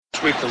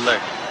Sweep the leg.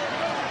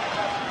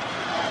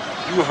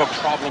 You have a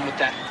problem with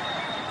that?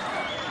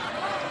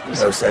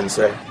 No,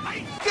 Sensei.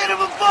 Get him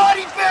a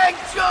body bag,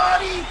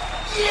 Johnny!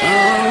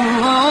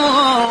 Yeah!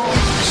 Oh,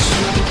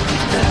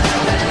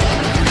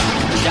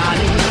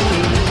 Johnny,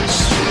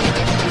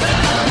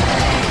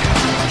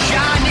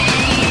 Johnny,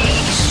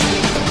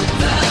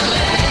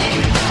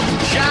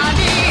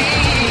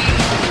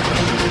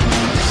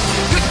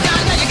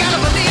 Johnny, you gotta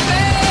believe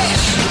it.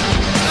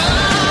 Oh,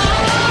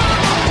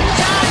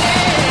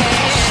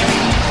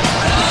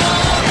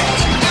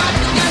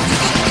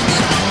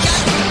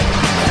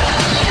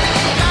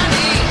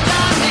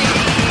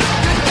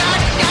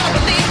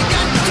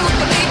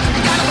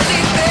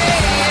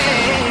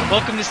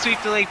 Welcome to Sweep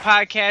the Leg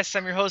Podcast.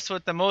 I'm your host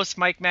with the most,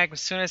 Mike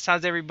Macmasunas.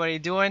 How's everybody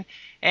doing?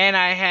 And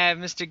I have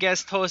Mr.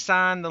 Guest Host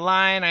on the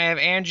line. I have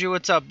Andrew.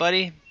 What's up,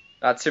 buddy?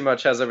 Not too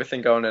much. How's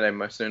everything going today,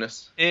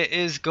 Masunas? It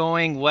is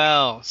going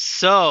well.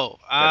 So,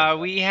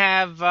 we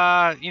have,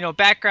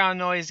 background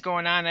noise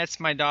going on. That's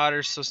my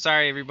daughter, so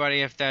sorry,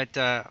 everybody, if that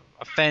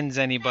offends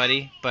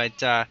anybody. But,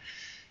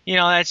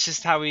 that's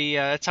just how we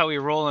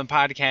roll in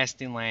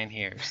podcasting land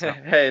here. So.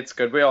 Hey, it's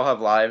good. We all have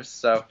lives,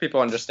 so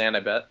people understand, I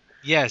bet.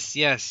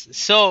 Yes.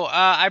 So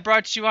I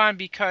brought you on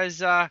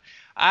because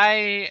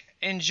I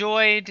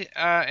enjoyed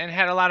and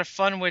had a lot of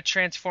fun with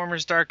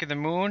Transformers Dark of the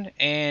Moon,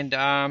 and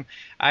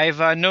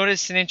I've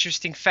noticed an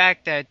interesting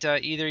fact that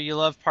either you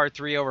love Part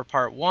 3 over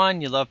Part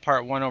 1, you love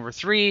Part 1 over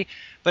 3,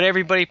 but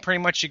everybody pretty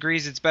much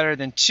agrees it's better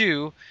than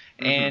 2,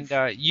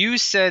 and you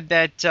said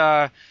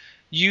that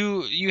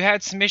you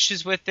had some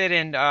issues with it,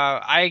 and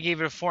I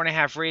gave it a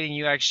 4.5 rating.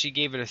 You actually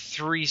gave it a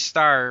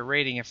 3-star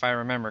rating, if I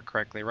remember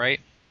correctly, right?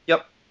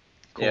 Yep.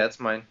 Cool. Yeah, that's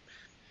mine.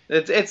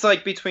 It's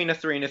like between a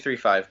 3 and a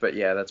 3.5, but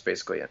yeah, that's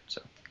basically it.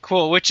 So.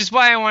 Cool, which is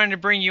why I wanted to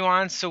bring you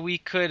on so we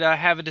could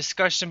have a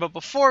discussion. But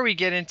before we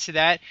get into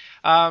that,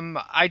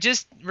 I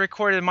just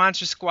recorded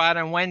Monster Squad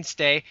on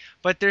Wednesday,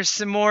 but there's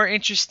some more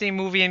interesting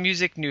movie and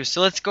music news.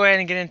 So let's go ahead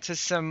and get into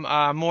some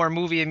more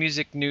movie and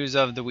music news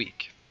of the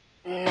week.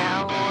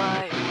 Now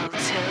I will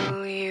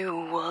tell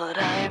you what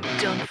I've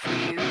done for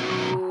you.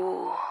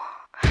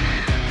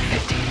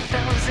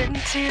 50,000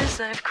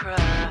 tears I've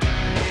cried,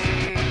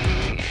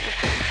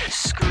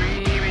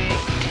 screaming,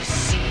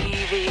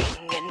 deceiving,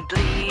 and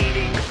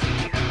bleeding for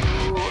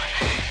you,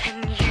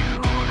 and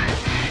you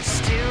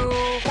still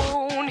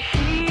won't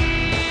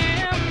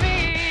hear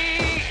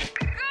me.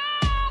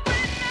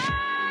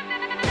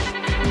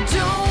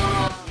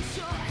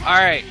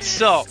 Alright,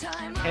 so,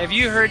 have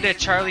you heard that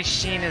Charlie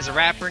Sheen is a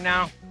rapper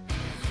now?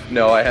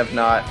 No, I have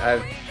not.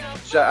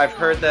 I've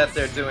heard that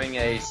they're doing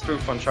a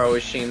spoof on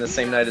Charlie Sheen the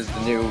same night as the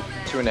new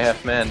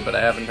 2.5 Men, but I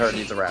haven't heard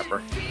he's a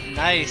rapper.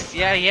 Nice.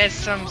 Yeah, he has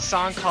some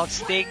song called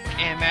Steak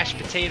and Mashed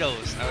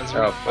Potatoes. I was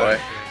really boy.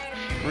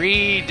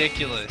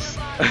 Ridiculous.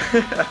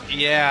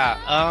 Yeah.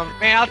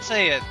 Man, I'll tell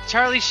you,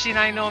 Charlie Sheen,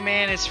 I know,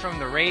 man, is from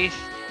The Wraith,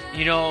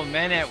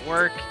 Men at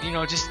Work,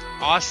 just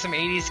awesome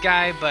 80s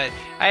guy, but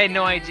I had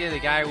no idea the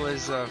guy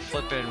was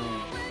flipping.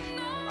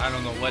 I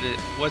don't know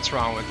what's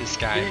wrong with this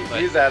guy.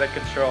 He's out of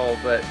control,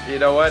 but you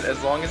know what?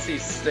 As long as he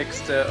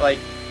sticks to,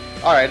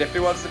 alright, if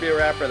he wants to be a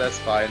rapper, that's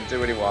fine. Do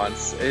what he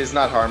wants. He's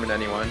not harming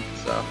anyone,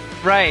 so.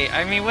 Right.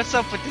 I mean, what's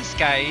up with this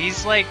guy?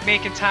 He's like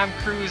making Tom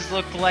Cruise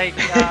look like,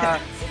 I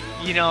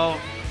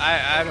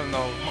don't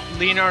know,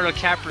 Leonardo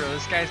DiCaprio.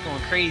 This guy's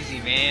going crazy,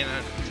 man.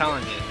 I'm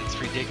telling you, it's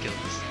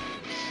ridiculous.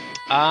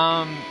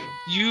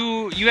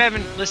 You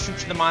haven't listened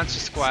to the Monster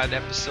Squad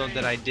episode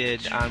that I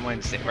did on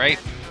Wednesday, right?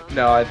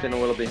 No, I've been a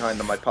little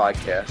behind on my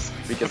podcast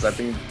because I've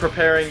been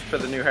preparing for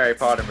the new Harry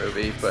Potter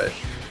movie, but...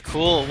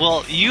 Cool.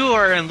 Well, you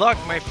are in luck,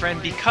 my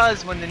friend,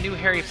 because when the new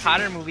Harry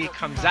Potter movie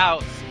comes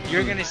out,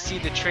 you're going to see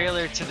the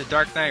trailer to The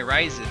Dark Knight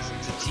Rises.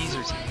 It's a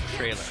teaser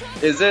trailer.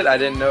 Is it? I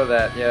didn't know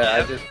that. Yeah,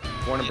 Yep. I did.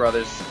 Warner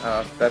Brothers.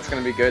 That's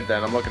going to be good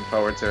then. I'm looking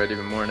forward to it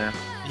even more now.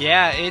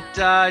 Yeah, it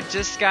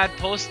just got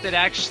posted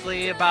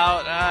actually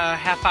about a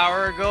half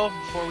hour ago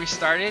before we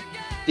started.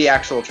 The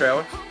actual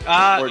trailer?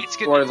 It's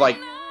good. Or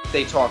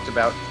they talked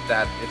about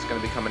that it's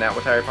going to be coming out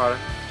with Harry Potter?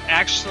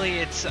 Actually,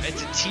 it's a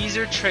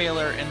teaser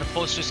trailer, and the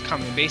poster's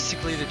coming.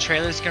 Basically, the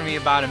trailer's going to be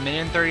about 1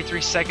 minute and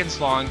 33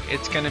 seconds long.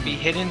 It's going to be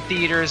hit in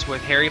theaters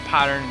with Harry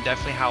Potter and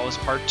Deathly Hallows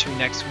Part 2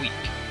 next week.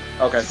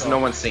 Okay, so no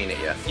one's seen it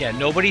yet. Yeah,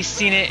 nobody's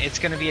seen it. It's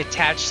going to be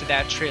attached to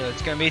that trailer.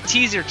 It's going to be a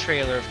teaser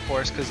trailer, of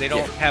course, because they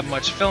don't have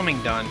much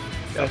filming done.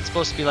 But it's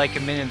supposed to be like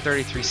 1 minute and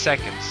 33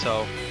 seconds,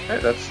 so... Hey,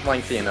 that's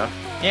lengthy enough.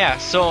 Yeah,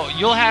 so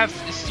you'll have,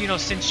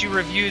 since you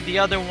reviewed the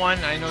other one,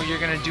 I know you're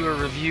going to do a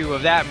review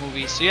of that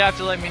movie, so you have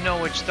to let me know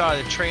what you thought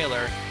of the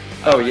trailer.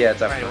 Yeah,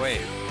 definitely. Right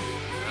away.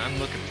 I'm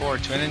looking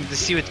forward to it, and to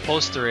see what the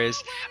poster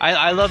is.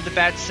 I love the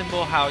bat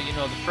symbol, how,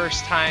 the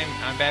first time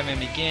on Batman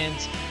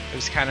Begins, it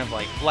was kind of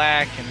like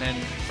black, and then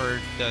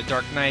for the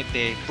Dark Knight,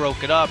 they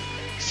broke it up.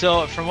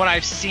 So from what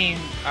I've seen,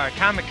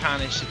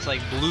 Comic-Con-ish, it's like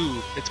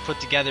blue. It's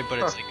put together, but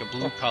it's like a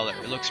blue color.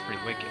 It looks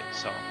pretty wicked,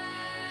 so...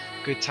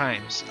 Good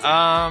times.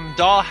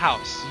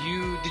 Dollhouse.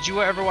 Did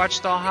you ever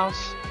watch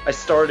Dollhouse? I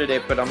started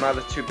it, but I'm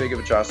not too big of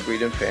a Joss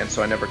Whedon fan,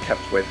 so I never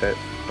kept with it.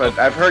 But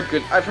I've heard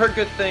good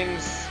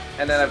things.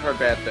 and then I've heard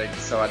bad things,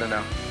 so I don't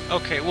know.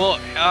 Okay, well,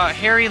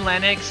 Harry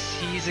Lennox,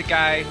 he's a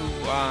guy who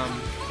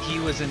he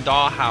was in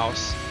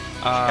Dollhouse.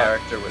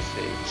 Character was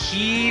he?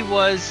 He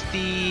was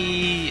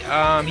he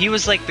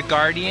was like the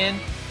guardian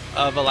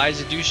of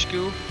Eliza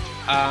Dushku.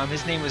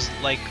 His name was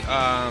like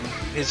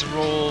his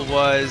role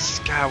was,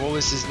 God, what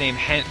was his name?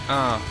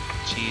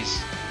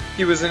 Jeez.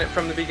 He was in it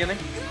from the beginning?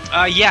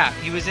 Yeah,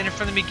 he was in it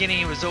from the beginning.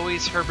 He was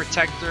always her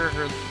protector,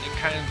 her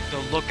kind of the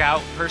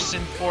lookout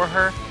person for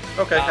her.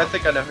 Okay, I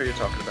think I know who you're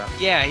talking about.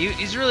 Yeah,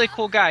 he's a really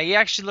cool guy. He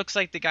actually looks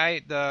like the guy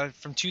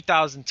from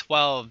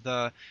 2012,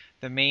 the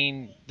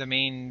main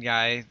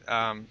guy.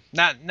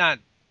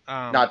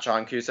 Not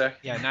John Cusack?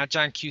 Yeah, not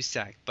John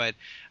Cusack, but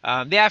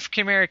the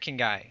African American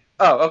guy.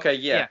 Oh, okay,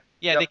 yeah.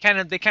 Yeah, yep.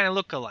 They kind of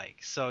look alike.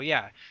 So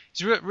yeah,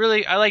 he's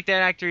really, I like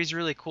that actor. He's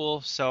really cool.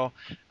 So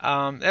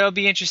it'll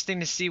be interesting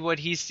to see what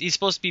he's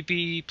supposed to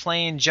be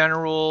playing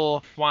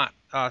General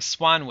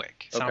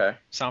Swanwick. Okay.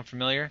 Sound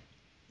familiar?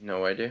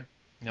 No idea.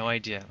 No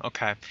idea.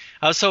 Okay.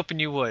 I was hoping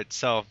you would.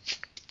 So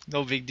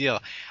no big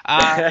deal.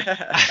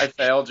 I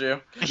failed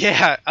you.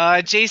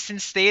 Yeah. Jason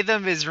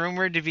Statham is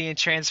rumored to be in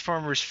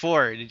Transformers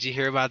 4. Did you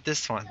hear about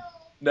this one?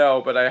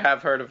 No, but I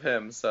have heard of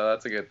him, so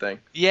that's a good thing.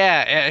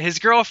 Yeah, his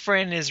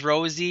girlfriend is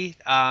Rosie.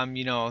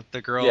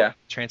 The girl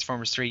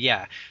Transformers 3.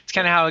 Yeah, it's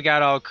kind of how it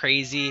got all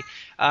crazy.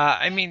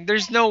 I mean,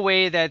 there's no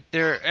way that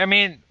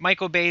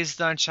Michael Bay's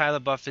done, Shia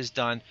LaBeouf is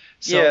done.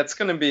 So, yeah, it's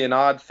gonna be an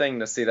odd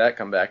thing to see that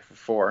come back for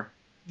 4.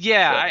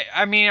 Yeah,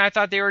 so. I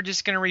thought they were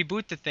just gonna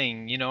reboot the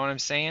thing. You know what I'm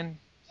saying?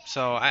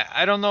 So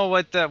I don't know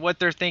what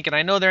they're thinking.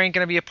 I know there ain't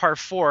going to be a part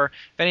 4.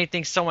 If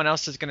anything, someone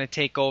else is going to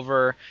take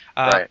over.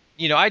 Right.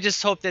 I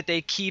just hope that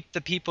they keep the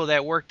people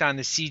that worked on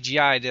the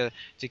CGI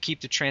to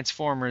keep the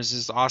Transformers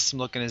as awesome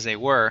looking as they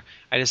were.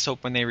 I just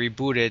hope when they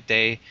reboot it,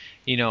 they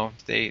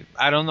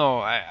I don't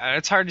know.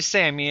 It's hard to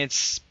say. I mean,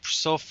 it's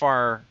so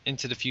far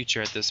into the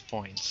future at this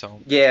point.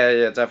 So yeah,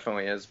 it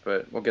definitely is.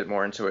 But we'll get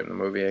more into it in the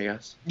movie, I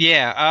guess.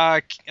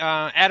 Yeah.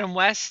 Adam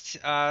West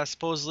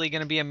supposedly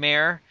going to be a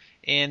mayor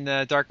in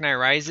The Dark Knight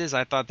Rises.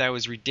 I thought that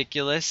was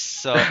ridiculous.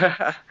 So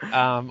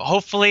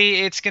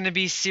hopefully it's going to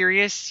be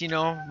serious,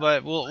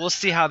 but we'll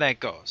see how that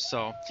goes.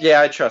 So yeah,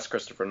 I trust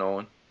Christopher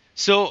Nolan.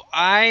 So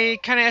I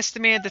kind of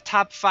estimated the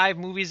top 5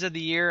 movies of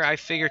the year. I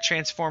figure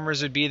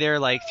Transformers would be there,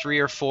 like 3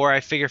 or 4. I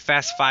figure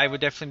Fast 5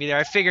 would definitely be there.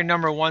 I figure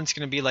number 1's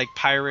going to be like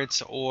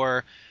Pirates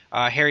or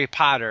Harry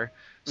Potter.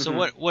 So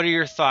what are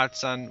your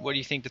thoughts on what do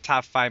you think the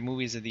top 5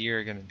 movies of the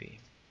year are going to be?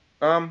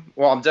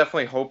 Well, I'm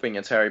definitely hoping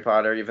it's Harry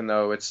Potter, even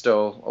though it's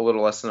still a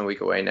little less than a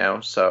week away now.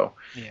 So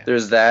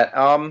There's that.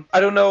 I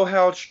don't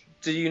know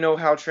do you know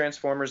how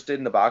Transformers did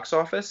in the box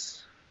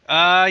office?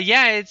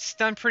 Yeah, it's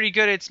done pretty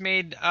good. It's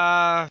made,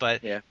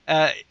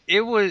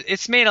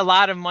 it's made a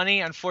lot of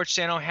money.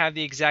 Unfortunately, I don't have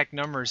the exact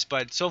numbers,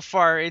 but so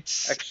far I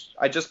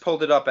just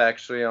pulled it up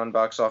actually on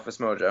Box Office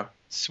Mojo.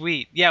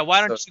 Sweet. Yeah.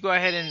 Why don't you go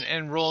ahead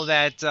and roll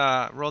that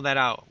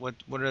out? What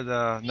are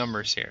the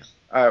numbers here?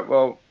 All right.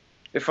 Well,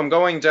 if I'm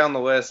going down the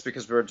list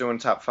because we're doing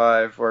top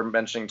 5 or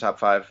mentioning top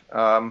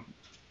 5,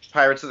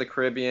 Pirates of the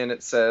Caribbean,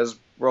 it says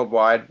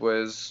worldwide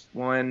was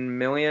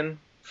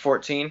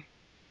 1,014,000.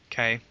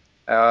 Okay.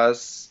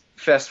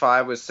 Fast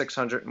 5 was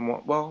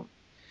 601. Well,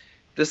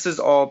 this is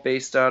all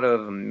based out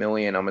of a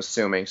million, I'm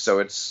assuming. So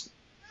it's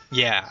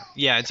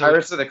it's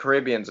Pirates of the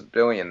Caribbean's $1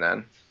 billion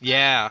then.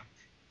 Yeah,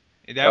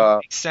 that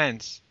makes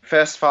sense.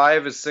 Fast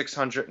 5 is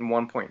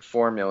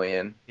 601.4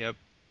 million. Yep.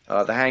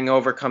 The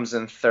Hangover comes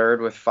in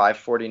third with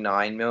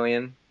 549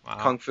 million. Wow.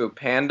 Kung Fu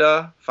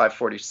Panda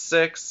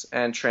 546,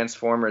 and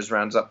Transformers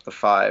rounds up the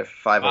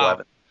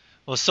 511.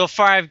 Well, so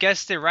far I've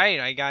guessed it right.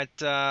 I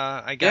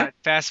got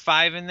Fast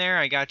 5 in there.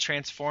 I got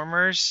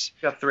Transformers.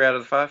 You got 3 out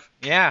of the 5.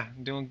 Yeah,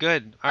 I'm doing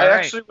good.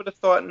 Actually would have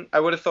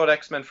thought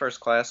X-Men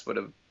First Class would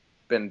have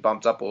been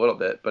bumped up a little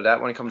bit, but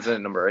that one comes in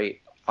at number 8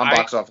 on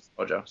Box Office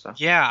Mojo. So.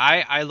 Yeah,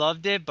 I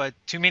loved it, but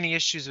too many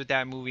issues with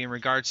that movie in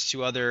regards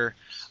to other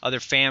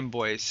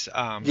fanboys.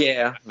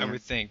 I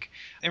would think.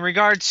 In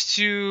regards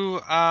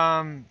to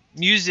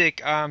music,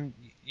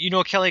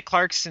 Kelly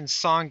Clarkson's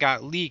song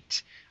got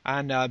leaked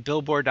on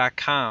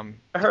Billboard.com.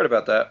 I heard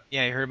about that.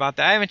 Yeah, you heard about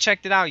that. I haven't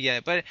checked it out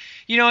yet, but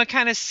it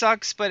kind of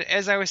sucks. But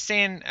as I was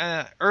saying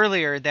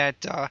earlier,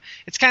 that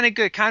it's kind of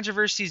good.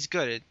 Controversy is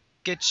good. It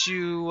gets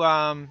you,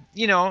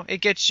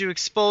 it gets you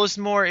exposed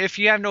more. If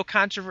you have no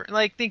controversy,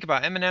 like think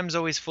about it, Eminem's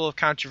always full of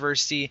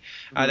controversy.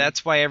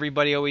 That's why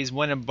everybody always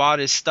went and bought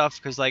his stuff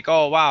because, like,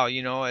 oh wow,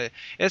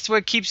 that's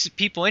what keeps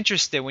people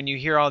interested when you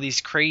hear all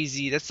these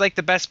crazy. That's like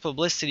the best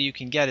publicity you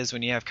can get is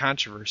when you have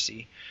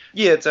controversy.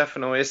 Yeah,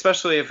 definitely,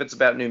 especially if it's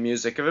about new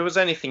music. If it was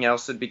anything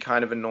else, it'd be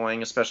kind of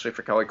annoying, especially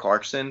for Kelly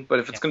Clarkson. But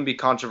if it's going to be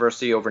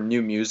controversy over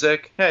new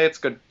music, hey, it's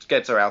good.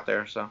 Gets her out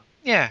there. So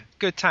yeah,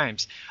 good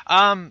times.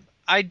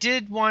 I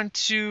did want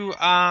to,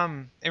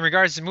 in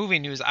regards to movie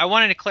news, I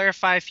wanted to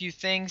clarify a few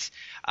things.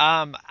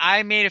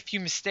 I made a few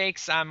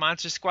mistakes on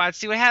Monster Squad.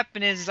 See, what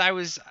happened is I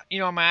was,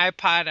 on my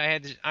iPod, I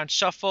had on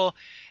shuffle,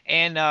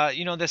 And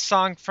the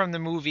song from the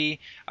movie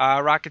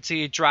Rocket Till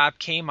You Drop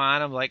came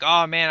on. I'm like,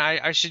 oh man,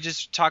 I should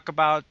just talk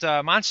about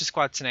Monster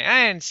Squad tonight.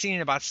 I hadn't seen it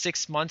in about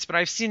 6 months, but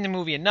I've seen the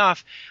movie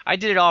enough. I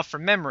did it all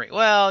from memory.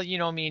 Well,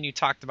 me and you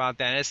talked about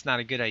that. And it's not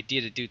a good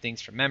idea to do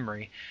things from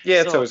memory.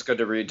 Yeah, it's always good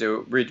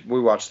to we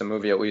watched the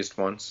movie at least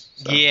once.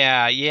 So.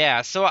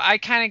 Yeah. So I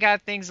kind of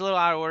got things a little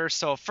out of order.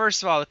 So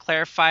first of all, to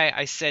clarify,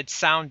 I said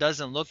sound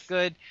doesn't look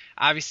good.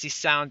 Obviously,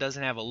 sound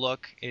doesn't have a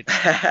look.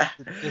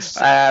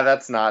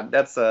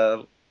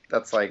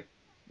 That's like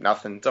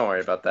nothing. Don't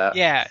worry about that.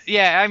 Yeah.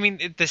 I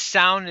mean, the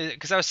sound,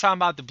 because I was talking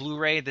about the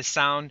Blu-ray, the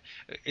sound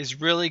is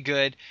really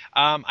good.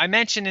 I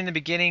mentioned in the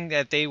beginning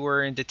that they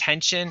were in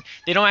detention.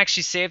 They don't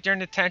actually say if they're in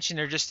detention.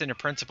 They're just in a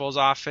principal's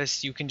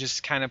office. You can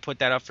just kind of put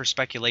that up for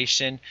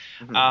speculation.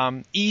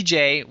 Mm-hmm.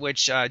 EJ,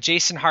 which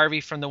Jason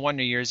Harvey from the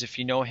Wonder Years, if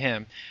you know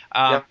him.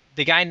 Yep.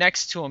 The guy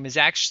next to him is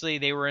actually,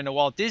 they were in a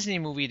Walt Disney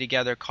movie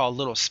together called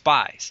Little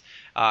Spies.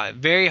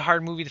 Very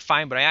hard movie to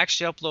find, but I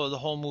actually uploaded the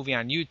whole movie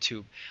on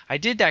YouTube. I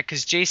did that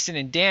because Jason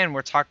and Dan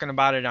were talking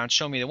about it on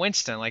Show Me the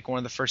Winston, like one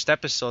of the first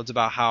episodes,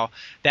 about how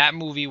that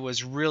movie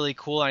was really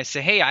cool. And I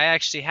said, hey, I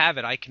actually have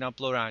it. I can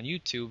upload it on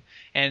YouTube.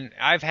 And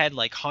I've had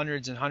like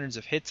hundreds and hundreds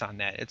of hits on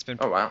that. It's been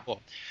pretty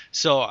cool.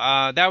 So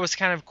that was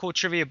kind of cool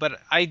trivia. But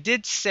I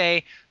did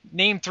say,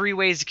 name 3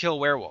 ways to kill a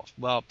werewolf.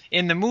 Well,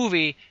 in the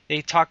movie,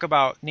 they talk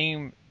about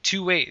name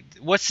 2 ways.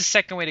 What's the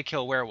second way to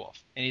kill a werewolf?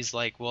 And he's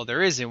like, well,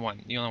 there isn't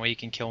one. The only way you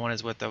can kill one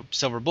is with a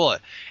silver bullet.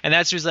 And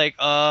that's who's like,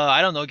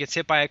 I don't know, gets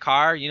hit by a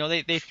car.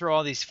 They throw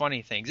all these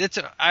funny things.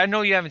 I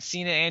know you haven't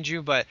seen it,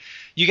 Andrew, but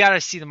you got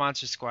to see the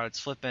Monster Squad. It's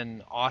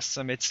flipping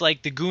awesome. It's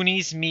like the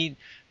Goonies meet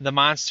the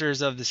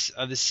monsters of the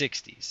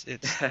 60s.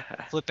 It's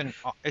flipping.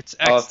 It's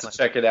excellent. I'll have to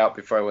check it out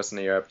before I listen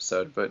to your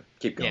episode, but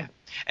keep going.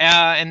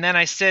 Yeah. And then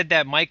I said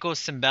that Michael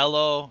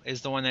Cimbello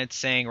is the one that's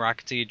saying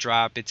Rocket Till You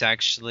Drop. It's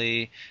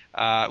actually,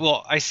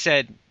 I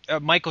said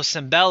Michael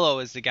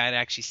Cimbello is the guy that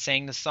actually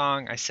sang the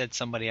song. I said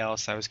somebody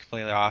else. I was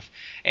completely off.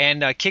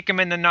 And Kick 'Em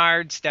in the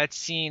Nards, that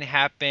scene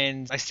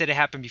happened. I said it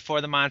happened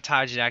before the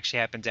montage. It actually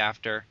happens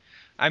after.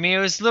 I mean,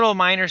 it was little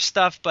minor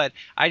stuff, but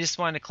I just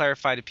wanted to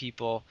clarify to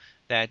people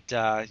that,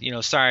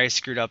 sorry I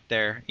screwed up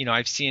there.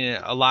 I've seen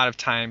it a lot of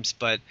times,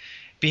 but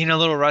being a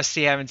little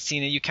rusty, I haven't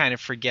seen it, you kind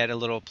of forget a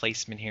little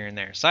placement here and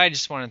there. So I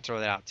just want to throw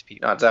that out to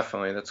people. No,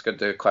 definitely. That's good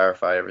to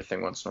clarify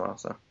everything once in a while.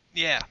 So.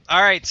 Yeah.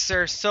 All right,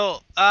 sir.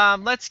 So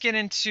let's get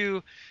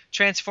into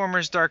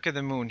Transformers: Dark of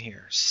the Moon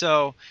here.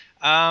 So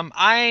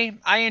I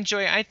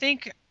enjoy. I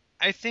think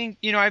I've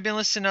been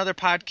listening to other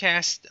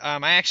podcasts.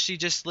 I actually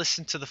just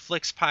listened to the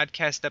Flicks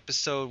podcast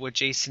episode with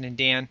Jason and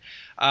Dan.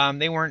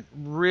 They weren't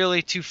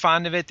really too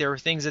fond of it. There were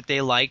things that they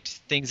liked,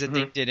 things that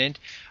they didn't.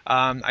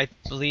 I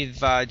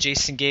believe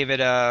Jason gave it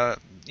a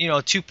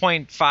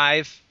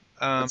 2.5.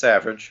 That's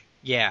average.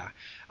 Yeah.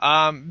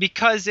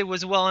 Because it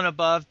was well and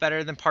above,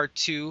 better than part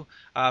 2.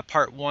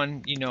 Part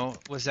 1,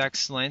 was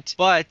excellent.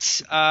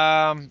 But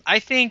I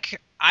think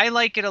I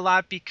like it a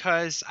lot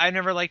because I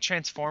never liked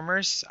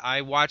Transformers.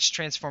 I watched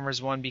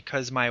Transformers 1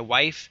 because my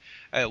wife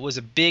was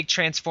a big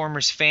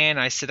Transformers fan.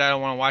 I said, I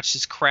don't want to watch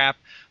this crap.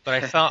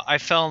 But I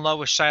fell in love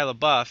with Shia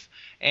LaBeouf.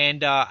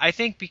 And I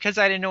think because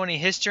I didn't know any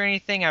history or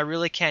anything, I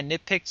really can't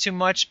nitpick too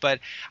much. But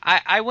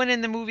I went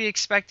in the movie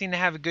expecting to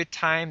have a good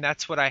time.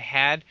 That's what I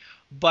had.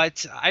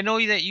 But I know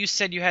that you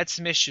said you had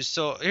some issues.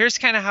 So here's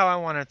kind of how I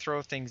want to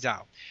throw things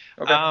out.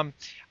 Okay.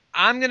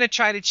 I'm going to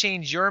try to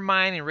change your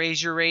mind and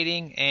raise your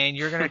rating, and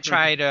you're going to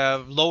try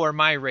to lower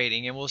my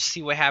rating, and we'll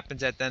see what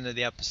happens at the end of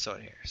the episode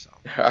here. So.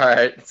 All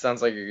right.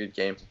 Sounds like a good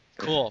game.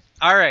 Cool.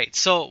 All right.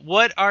 So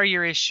what are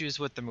your issues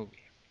with the movie?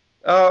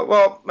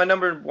 Well, my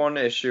number 1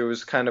 issue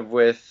is kind of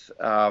with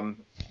Shia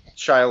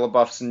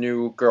LaBeouf's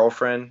new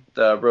girlfriend,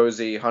 the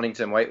Rosie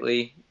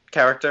Huntington-Whiteley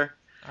character.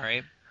 All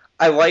right.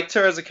 I liked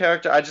her as a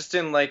character. I just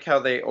didn't like how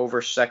they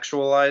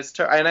over-sexualized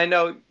her. And I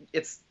know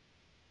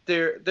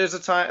there's a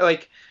time,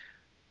 like,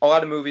 a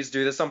lot of movies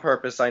do this on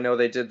purpose. I know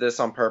they did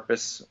this on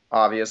purpose.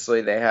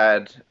 Obviously, they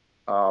had,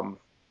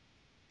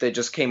 they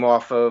just came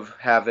off of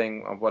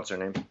having, what's her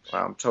name?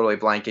 I'm totally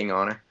blanking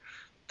on her.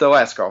 The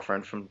last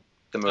girlfriend from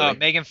the movie.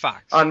 Megan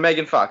Fox. On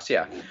Megan Fox,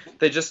 yeah.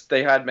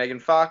 They had Megan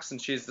Fox, and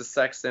she's the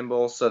sex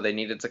symbol, so they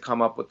needed to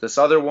come up with this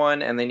other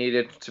one, and they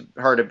needed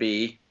her to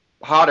be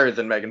hotter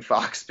than Megan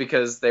Fox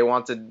because they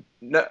wanted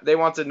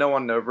no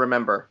one to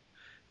remember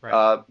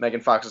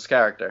Megan Fox's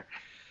character.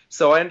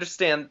 So I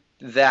understand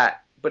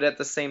that, but at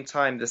the same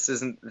time, this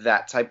isn't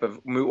that type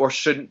of movie, or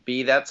shouldn't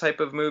be that type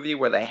of movie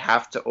where they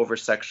have to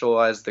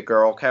over-sexualize the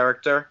girl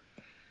character.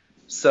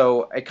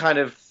 So it kind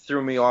of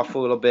threw me off a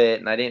little bit,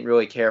 and I didn't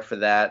really care for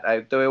that.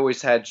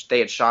 They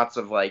had shots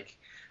of like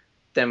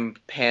them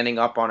panning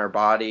up on her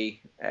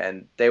body,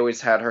 and they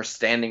always had her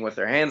standing with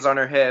her hands on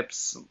her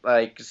hips,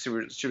 like she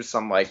was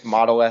some like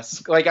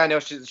model-esque. Like I know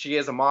she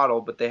is a model,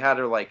 but they had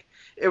her like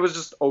it was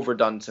just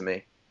overdone to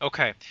me.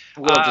 Okay,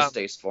 a little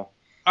distasteful.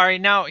 All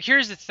right, now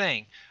here's the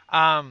thing.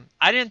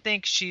 I didn't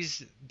think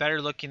she's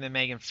better looking than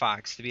Megan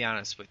Fox, to be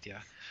honest with you.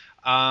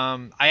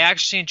 I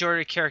actually enjoyed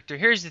her character.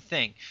 Here's the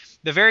thing.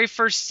 The very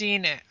first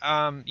scene,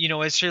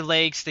 is her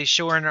legs. They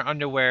show her in her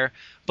underwear.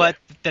 But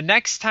the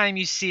next time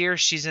you see her,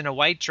 she's in a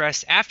white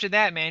dress. After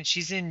that, man,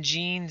 she's in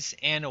jeans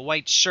and a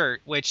white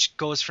shirt, which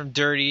goes from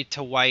dirty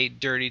to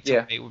white,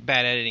 white,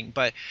 bad editing.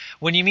 But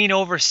when you mean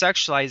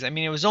over-sexualized, I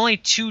mean, it was only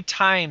 2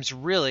 times,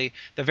 really.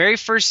 The very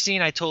first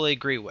scene I totally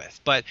agree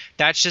with. But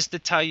that's just to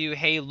tell you,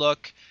 hey,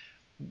 look,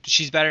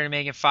 she's better than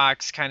Megan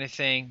Fox kind of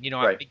thing. You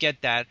know, Right. I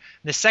get that.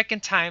 The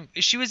second time,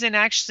 she was in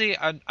actually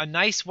a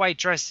nice white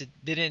dress. It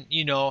didn't,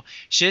 you know,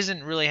 she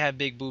doesn't really have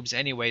big boobs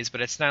anyways, but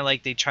it's not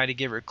like they try to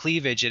give her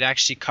cleavage. It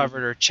actually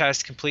covered her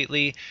chest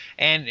completely.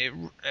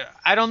 And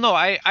I don't know.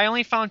 I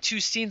only found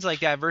 2 scenes like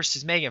that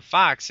versus Megan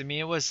Fox. I mean,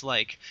 it was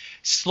like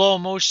slow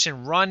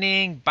motion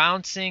running,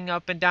 bouncing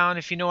up and down,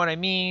 if you know what I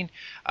mean.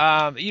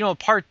 You know,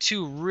 part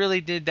 2 really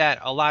did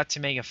that a lot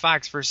to Megan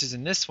Fox versus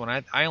in this one.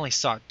 I only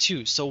saw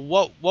 2. So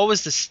what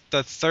was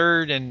the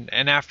third and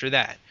after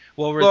that?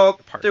 What were Well,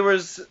 the parts? there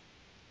was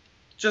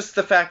just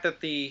the fact that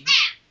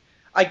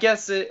I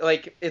guess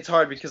it's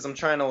hard because I'm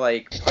trying to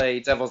like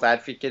play devil's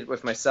advocate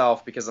with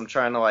myself because I'm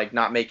trying to like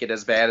not make it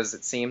as bad as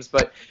it seems.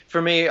 But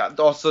for me,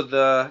 also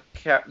her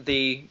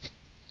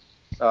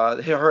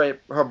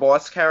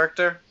boss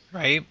character,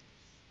 Right?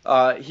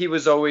 he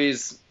was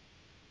always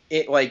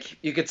like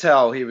you could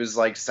tell he was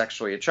like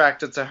sexually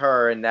attracted to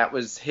her, and that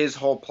was his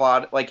whole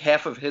plot. Like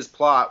half of his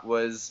plot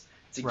was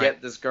to Right.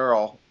 get this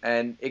girl,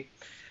 and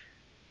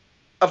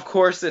of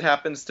course, it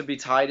happens to be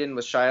tied in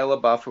with Shia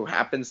LaBeouf, who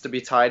happens to be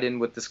tied in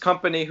with this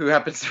company, who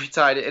happens to be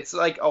tied in. It's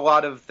like a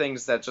lot of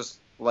things that just,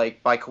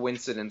 like, by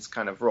coincidence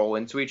kind of roll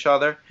into each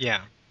other.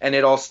 Yeah. And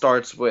it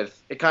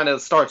kind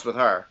of starts with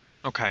her.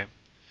 Okay.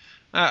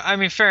 I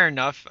mean, fair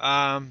enough.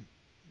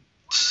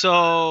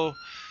 So,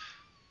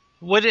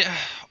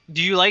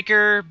 do you like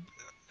her?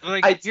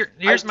 Like, I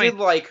here's did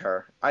like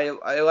her. I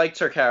liked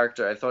her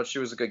character. I thought she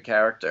was a good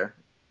character.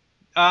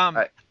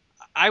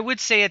 I would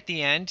say at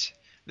the end,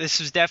 this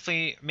was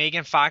definitely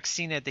Megan Fox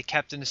scene that they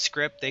kept in the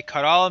script. They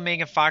cut all of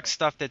Megan Fox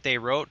stuff that they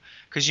wrote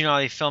because, you know,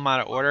 they film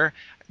out of order.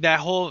 That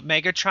whole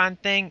Megatron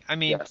thing, I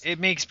mean, Yes. it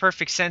makes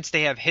perfect sense.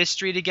 They have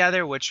history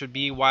together, which would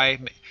be why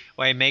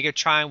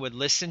Megatron would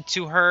listen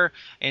to her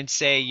and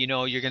say, you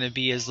know, you're going to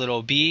be his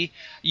little bee.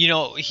 You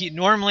know,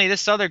 normally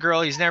this other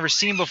girl he's never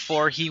seen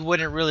before, he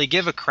wouldn't really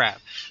give a crap.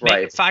 Right.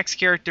 Megan Fox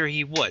character,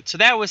 he would. So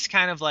that was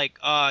kind of like,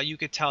 you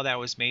could tell that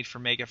was made for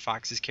Megan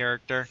Fox's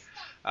character.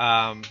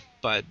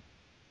 But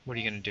what are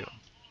you going to do?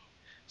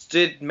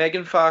 Did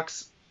Megan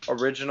Fox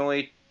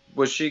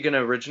was she going to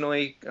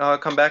originally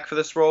come back for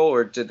this role,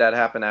 or did that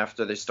happen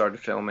after they started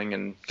filming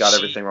and got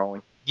everything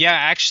rolling? Yeah,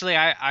 actually,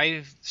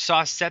 I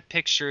saw set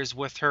pictures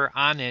with her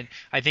on it.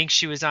 I think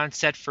she was on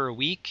set for a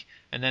week,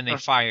 and then they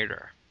fired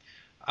her.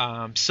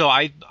 So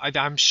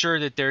I'm sure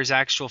that there's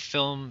actual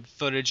film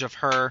footage of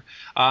her.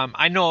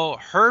 I know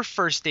her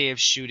first day of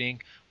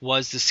shooting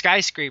was the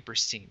skyscraper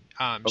scene.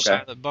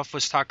 Shia LaBeouf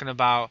was talking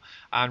about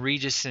on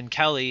Regis and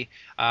Kelly.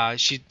 They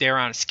were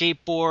on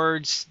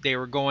skateboards. They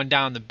were going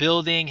down the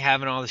building,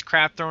 having all this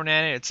crap thrown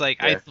at it. It's like,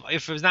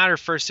 if it was not her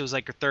first, it was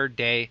like her third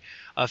day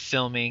of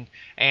filming.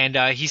 And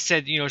he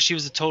said, you know, she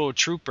was a total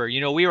trooper.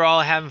 You know, we were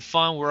all having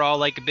fun. We're all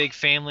like a big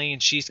family,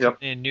 and she's coming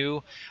in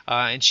new,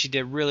 and she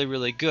did really,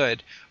 really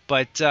good.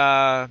 But,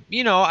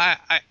 you know,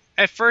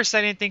 at first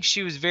I didn't think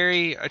she was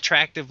very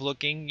attractive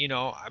looking, you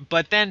know,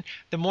 but then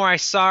the more I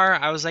saw her,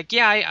 I was like,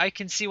 yeah, I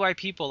can see why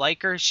people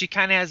like her. She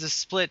kind of has a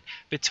split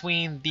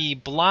between the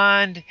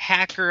blonde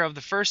hacker of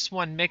the first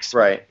one mixed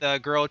with the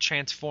girl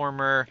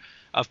transformer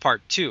of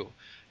part 2.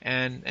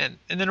 And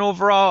then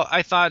overall,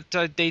 I thought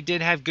they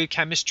did have good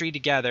chemistry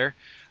together.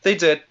 They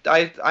did.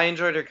 I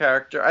enjoyed her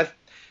character.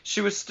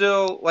 She was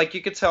still, like,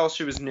 you could tell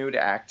she was new to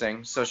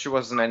acting, so she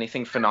wasn't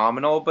anything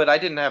phenomenal, but I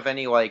didn't have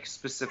any, like,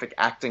 specific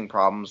acting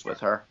problems with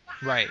her.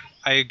 Right.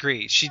 I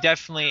agree. She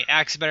definitely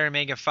acts better than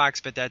Megan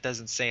Fox, but that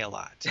doesn't say a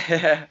lot.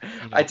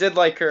 I did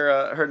like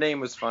her. Her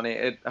name was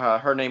funny.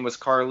 Her name was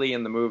Carly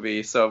in the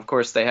movie, so, of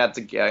course, they had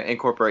to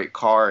incorporate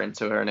Car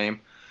into her name.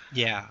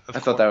 Yeah, I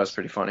thought that was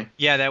pretty funny.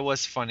 Yeah, that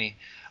was funny.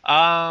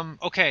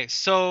 Okay,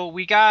 so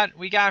we got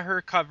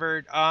her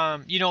covered.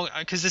 You know,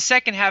 because the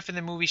second half of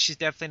the movie, she's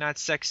definitely not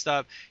sexed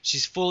up.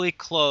 She's fully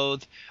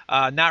clothed,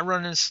 not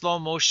running in slow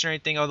motion or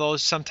anything. Although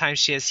sometimes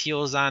she has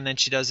heels on, then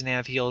she doesn't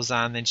have heels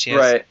on, then she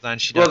has heels on.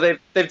 She doesn't. Well,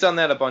 they've done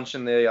that a bunch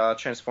in the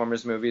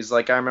Transformers movies.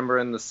 Like I remember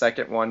in the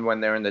second one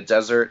when they're in the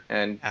desert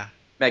and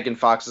Megan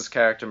Fox's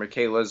character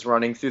Michaela's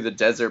running through the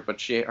desert,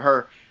 but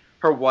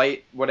her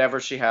white, whatever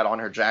she had on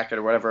her jacket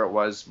or whatever it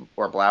was,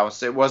 or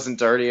blouse, it wasn't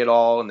dirty at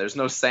all, and there's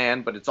no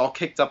sand, but it's all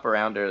kicked up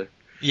around her.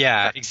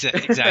 Yeah,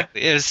 exactly.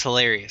 It was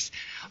hilarious.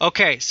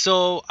 Okay,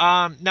 so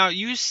now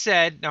you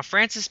said,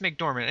 Frances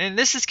McDormand, and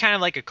this is kind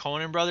of like a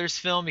Coen Brothers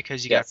film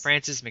because you got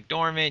Frances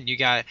McDormand, you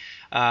got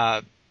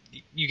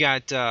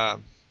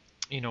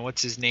you know,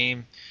 what's his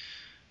name?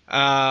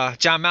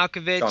 John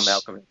Malkovich. John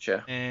Malkovich, yeah.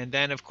 And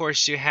then, of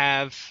course, you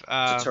have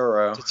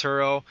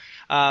Turturro.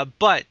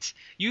 But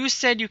you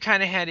said you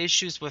kind of had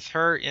issues with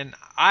her, and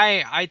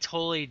I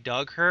totally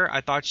dug her.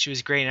 I thought she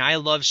was great, and I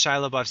love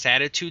Shia LaBeouf's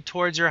attitude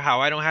towards her, how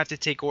I don't have to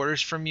take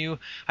orders from you.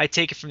 I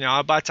take it from the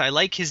Autobots. I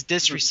like his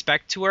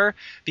disrespect to her,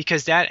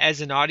 because that,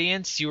 as an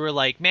audience, you were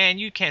like, man,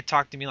 you can't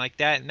talk to me like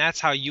that, and that's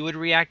how you would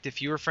react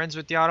if you were friends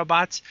with the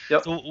Autobots.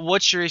 Yep. So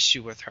what's your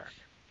issue with her?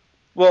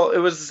 Well, it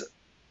was...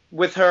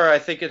 With her, I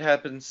think it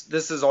happens.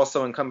 This is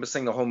also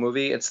encompassing the whole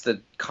movie. It's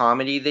the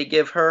comedy they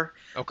give her.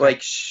 Okay.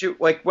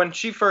 Like when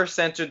she first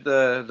entered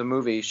the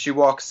movie, she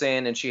walks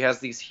in and she has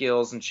these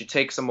heels and she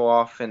takes them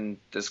off, and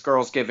this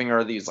girl's giving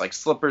her these like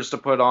slippers to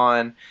put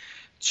on.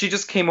 She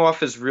just came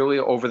off as really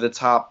over the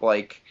top.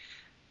 Like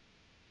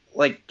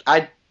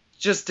I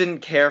just didn't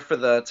care for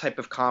the type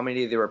of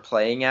comedy they were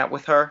playing at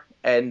with her.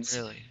 And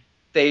Really?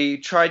 they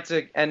tried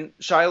to, and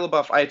Shia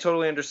LaBeouf, I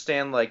totally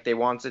understand, like, they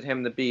wanted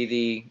him to be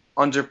the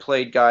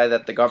underplayed guy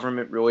that the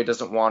government really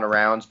doesn't want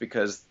around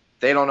because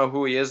they don't know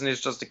who he is and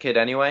he's just a kid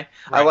anyway.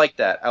 Right. I like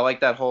that. I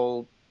like that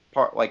whole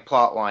part, like,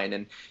 plot line,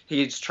 and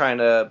he's trying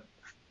to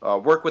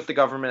work with the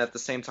government at the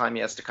same time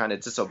he has to kind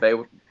of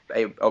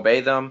obey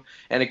them,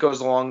 and it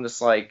goes along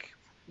this, like,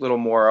 little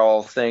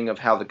moral thing of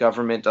how the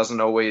government doesn't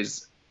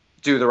always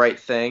do the right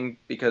thing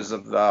because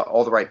of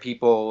all the right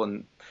people,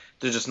 and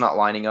they're just not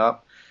lining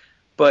up.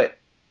 But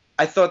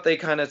I thought they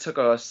kind of took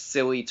a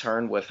silly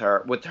turn with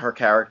her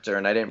character,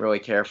 and I didn't really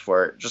care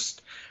for it.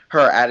 Just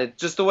her added,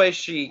 just the way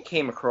she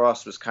came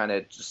across was kind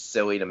of just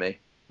silly to me.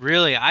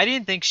 Really? I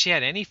didn't think she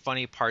had any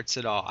funny parts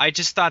at all. I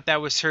just thought that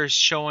was her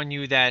showing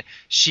you that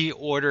she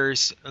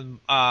orders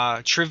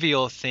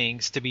trivial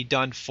things to be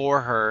done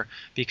for her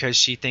because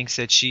she thinks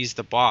that she's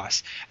the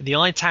boss. The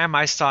only time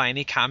I saw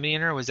any comedy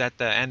in her was at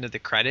the end of the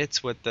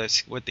credits with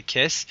the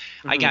kiss.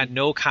 Mm-hmm. I got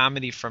no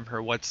comedy from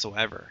her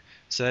whatsoever.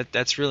 So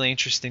that's really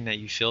interesting that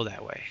you feel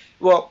that way.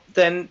 Well,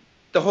 then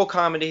the whole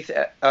comedy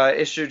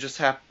issue just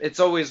happened.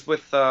 It's always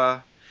with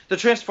the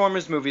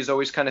Transformers movies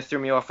always kind of threw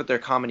me off with their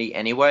comedy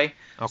anyway.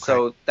 Okay.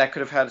 So that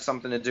could have had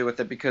something to do with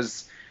it,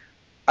 because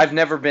I've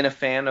never been a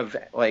fan of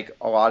like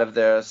a lot of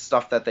the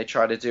stuff that they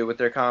try to do with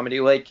their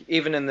comedy. Like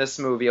even in this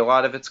movie, a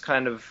lot of it's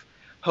kind of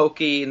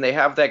hokey, and they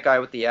have that guy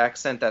with the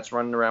accent that's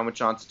running around with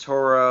John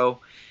Turturro,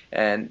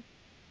 and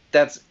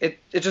that's it.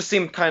 It just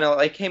seemed kind of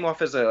like came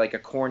off as a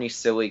corny,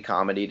 silly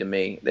comedy to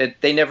me.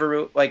 They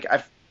never like.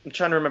 I'm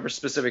trying to remember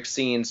specific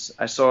scenes.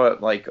 I saw it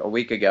like a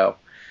week ago,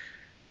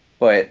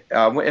 but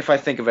if I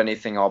think of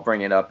anything, I'll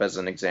bring it up as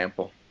an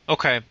example.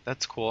 Okay,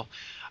 that's cool.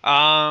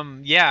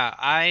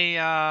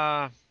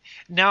 Yeah,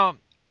 now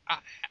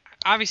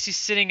obviously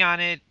sitting on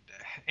it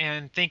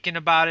and thinking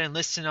about it and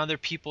listening to other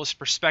people's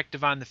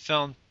perspective on the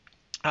film.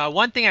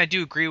 One thing I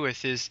do agree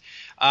with is,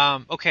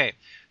 okay,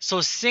 so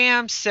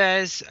Sam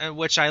says,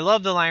 which I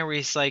love the line where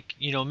he's like,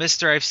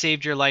 Mister, I've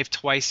saved your life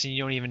twice and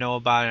you don't even know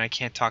about it and I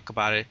can't talk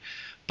about it.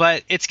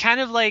 But it's kind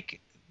of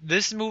like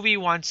this movie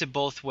wants it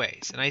both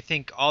ways. And I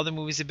think all the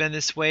movies have been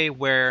this way,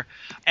 where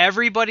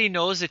everybody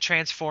knows that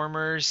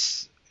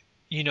Transformers,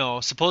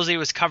 supposedly it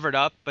was covered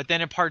up. But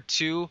then in part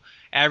 2,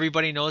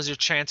 everybody knows they're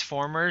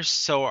Transformers.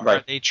 So Right.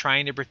 Are they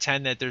trying to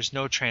pretend that there's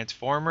no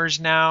Transformers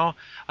now?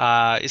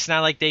 It's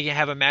not like they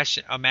have a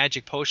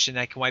magic potion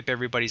that can wipe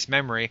everybody's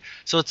memory.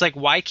 So it's like,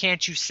 why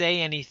can't you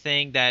say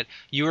anything that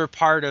you were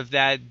part of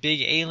that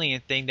big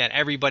alien thing that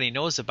everybody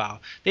knows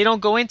about? They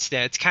don't go into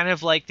that. It's kind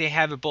of like they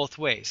have it both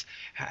ways.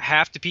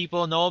 Half the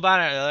people know about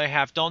it, the other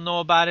half don't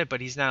know about it,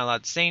 but he's not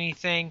allowed to say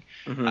anything.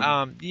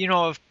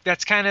 Mm-hmm.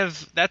 That's kind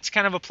of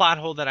a plot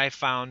hole that I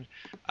found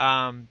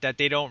that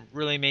they don't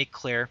really make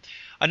clear.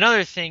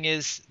 Another thing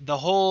is the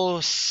whole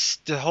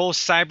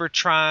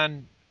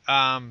Cybertron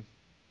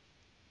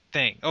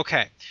thing.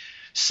 Okay,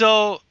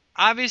 so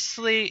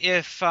obviously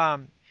if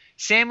Sam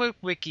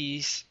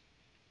Witwicky's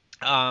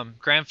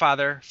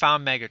grandfather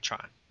found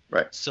Megatron,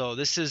 Right. so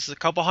this is a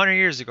couple hundred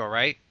years ago,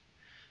 right?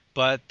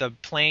 But the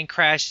plane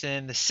crashed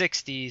in the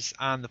 60s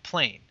on the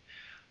plane.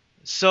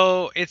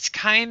 So it's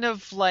kind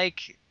of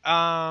like,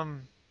 how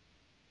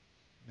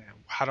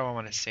do I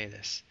want to say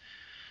this?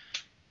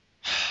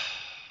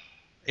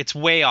 It's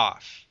way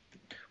off.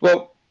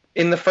 Well,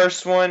 in the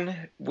first one,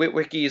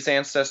 Witwicky's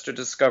ancestor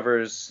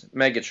discovers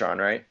Megatron,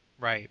 right?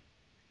 Right.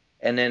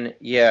 And then,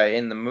 yeah,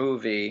 in the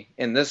movie,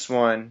 in this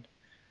one,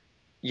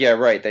 yeah,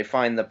 right, they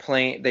find the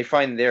plane, they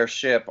find their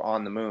ship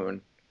on the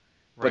moon.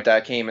 Right. But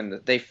that came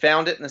in, they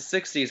found it in the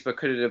 60s, but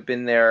could it have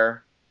been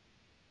there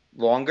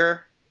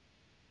longer?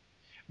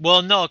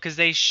 Well, no, because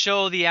they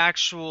show the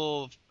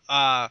actual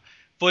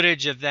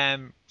footage of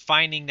them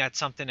finding that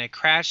something had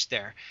crashed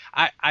there.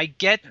 I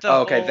get the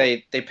Oh, okay, whole...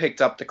 they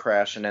picked up the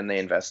crash and then they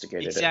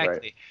investigated Exactly.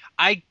 it, right?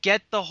 I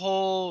get the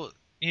whole,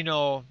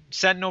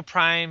 Sentinel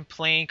Prime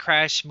plane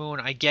crash moon.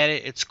 I get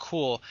it. It's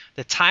cool.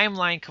 The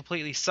timeline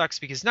completely sucks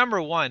because,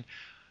 number one,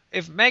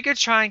 if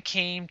Megatron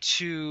came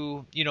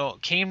to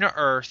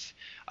Earth,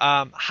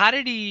 how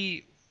did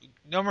he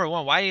number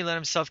one, why did he let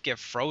himself get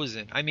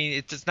frozen? I mean,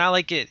 it's not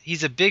like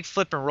he's a big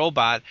flipping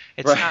robot.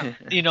 It's Right.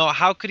 not,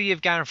 how could he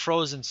have gotten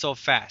frozen so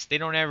fast? They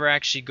don't ever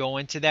actually go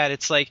into that.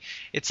 It's like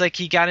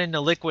he got in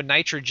the liquid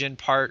nitrogen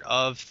part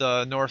of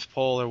the North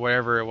Pole or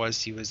wherever it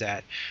was he was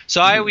at. So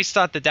I always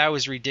thought that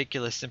was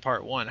ridiculous in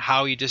part one,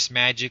 how he just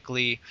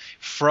magically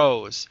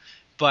froze.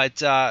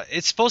 But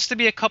it's supposed to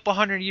be a couple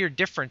 100-year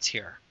difference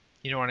here.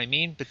 You know what I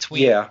mean?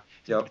 Between Yeah.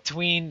 Yep.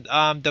 between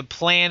the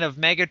plan of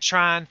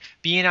Megatron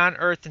being on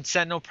Earth and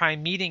Sentinel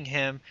Prime meeting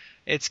him.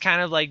 It's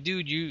kind of like,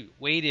 dude, you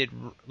waited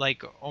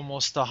like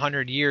almost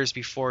 100 years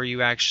before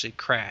you actually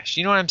crashed.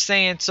 You know what I'm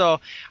saying?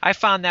 So I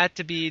found that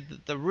to be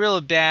the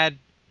real bad,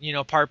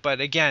 part.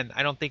 But again,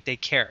 I don't think they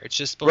care. It's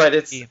just supposed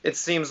Right. to be. It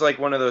seems like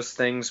one of those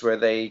things where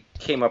they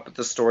came up with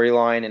the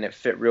storyline and it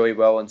fit really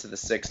well into the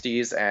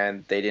 '60s,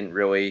 and it didn't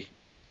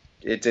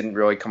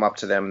really come up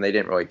to them, and they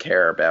didn't really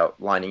care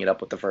about lining it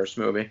up with the first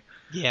movie.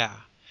 Yeah.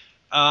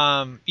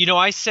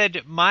 I said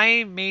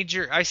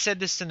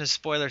this in the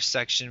spoiler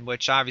section,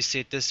 which obviously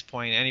at this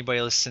point,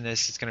 anybody listening to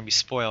this is going to be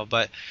spoiled.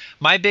 But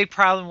my big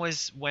problem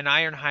was when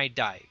Ironhide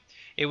died.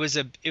 It was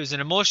an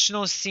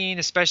emotional scene,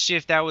 especially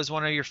if that was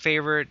one of your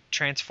favorite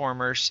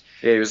Transformers.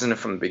 Yeah, he was in it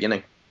from the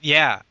beginning.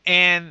 Yeah,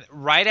 and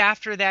right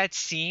after that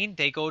scene,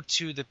 they go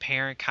to the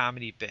parent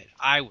comedy bit.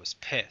 I was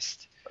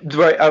pissed.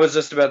 Right, I was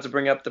just about to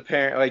bring up the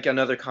parent, like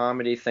another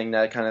comedy thing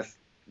that kind of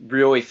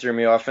really threw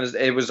me off, and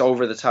it was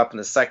over the top in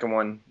the second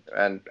one,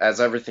 and as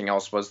everything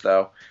else was,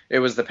 though, it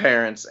was the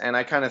parents, and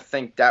I kind of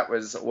think that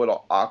was a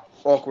little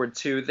awkward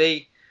too.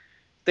 They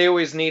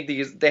always need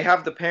these. They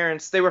have the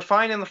parents. They were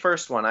fine in the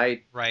first one.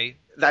 I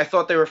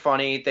thought they were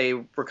funny. They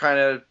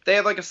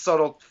had like a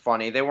subtle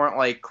funny. They weren't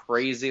like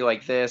crazy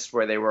like this,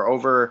 where they were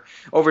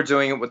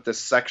overdoing it with the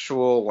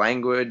sexual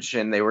language,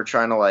 and they were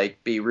trying to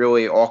like be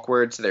really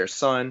awkward to their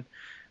son.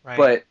 Right.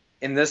 But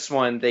in this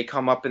one, they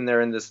come up and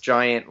they're in this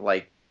giant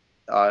like.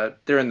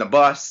 They're in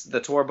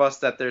the tour bus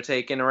that they're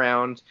taking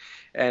around,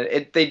 and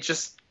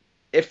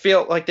it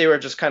felt like they were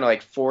just kind of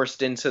like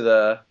forced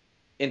into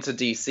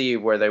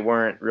DC where they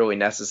weren't really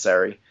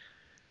necessary.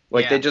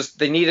 Like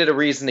they needed a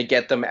reason to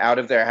get them out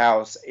of their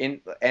house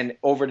and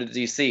over to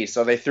DC,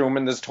 so they threw them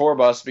in this tour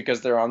bus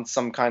because they're on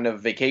some kind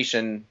of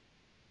vacation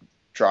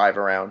drive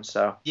around.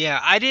 So yeah,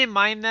 I didn't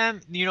mind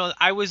them.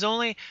 I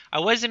wasn't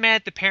mad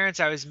at the parents.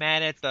 I was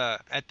mad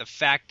at the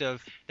fact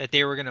of that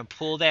they were gonna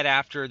pull that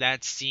after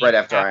that scene. Right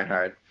after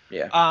Ironhide.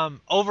 Yeah.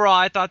 Overall,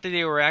 I thought that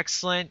they were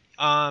excellent.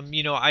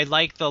 I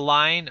like the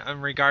line in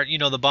regard,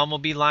 the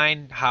Bumblebee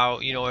line. How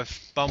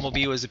if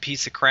Bumblebee was a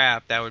piece of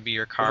crap, that would be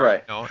your car.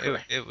 Right.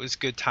 It was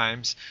good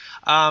times.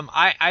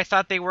 I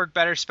thought they worked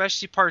better,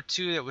 especially part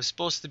two. That was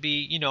supposed to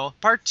be,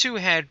 part two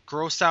had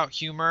gross out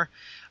humor.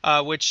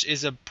 Which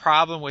is a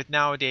problem with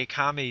nowadays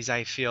comedies,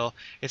 I feel.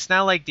 It's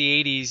not like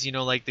the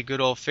 80s, like the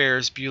good old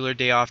Ferris Bueller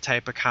Day Off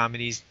type of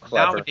comedies.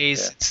 Clever,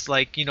 nowadays, yeah. It's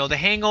like, The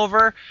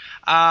Hangover.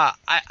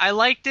 I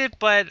liked it,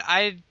 but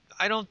I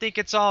don't think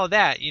it's all of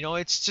that.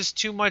 It's just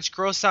too much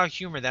gross out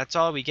humor. That's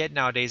all we get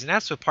nowadays, and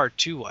that's what part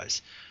two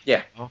was.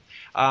 Yeah.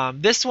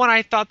 This one,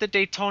 I thought that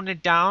they toned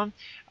it down.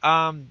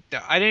 I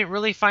didn't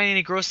really find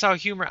any gross out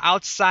humor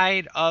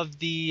outside of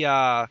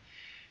the...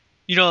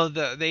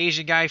 the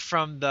Asian guy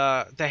from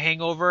the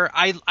Hangover.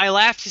 I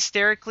laughed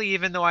hysterically,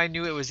 even though I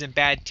knew it was in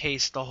bad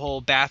taste. The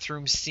whole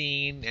bathroom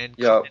scene and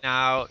coming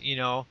out.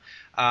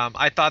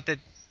 I thought that,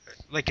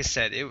 like I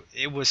said,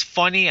 it was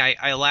funny.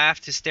 I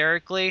laughed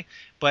hysterically,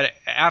 but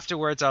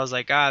afterwards I was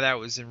like, that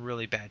was in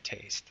really bad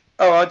taste.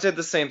 Oh, I did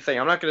the same thing.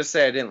 I'm not going to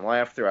say I didn't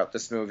laugh throughout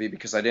this movie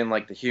because I didn't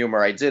like the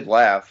humor. I did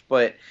laugh,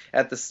 but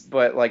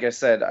like I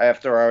said,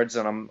 afterwards,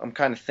 and I'm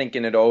kind of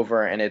thinking it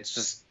over, and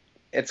it's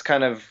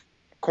kind of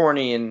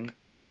corny and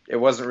it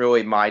wasn't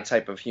really my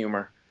type of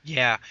humor.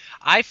 Yeah,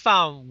 I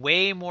found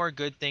way more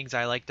good things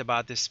I liked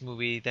about this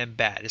movie than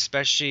bad,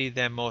 especially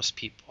than most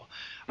people.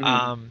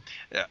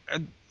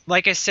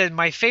 Like I said,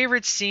 my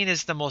favorite scene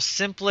is the most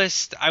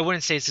simplest. I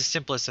wouldn't say it's the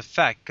simplest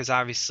effect because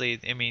obviously,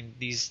 I mean,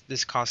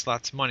 this costs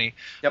lots of money.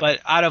 Yep. But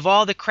out of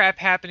all the crap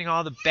happening,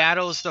 all the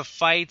battles, the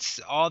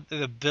fights, all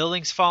the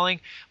buildings falling,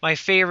 my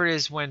favorite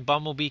is when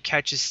Bumblebee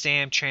catches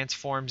Sam,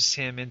 transforms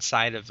him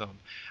inside of him.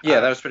 Yeah,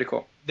 that was pretty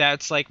cool.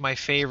 That's like my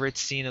favorite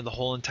scene of the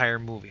whole entire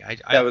movie. I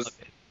love it.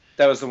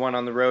 That was the one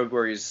on the road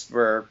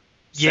where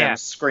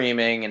Sam's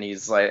screaming and he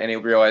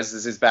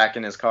realizes he's back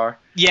in his car.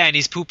 Yeah, and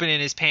he's pooping in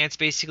his pants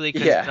basically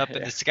because it's up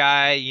in the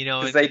sky,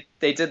 Because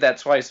they did that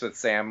twice with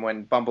Sam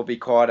when Bumblebee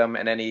caught him,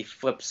 and then he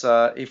flips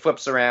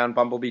around,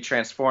 Bumblebee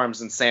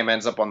transforms, and Sam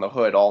ends up on the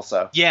hood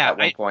also. Yeah, at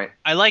one point.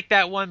 I like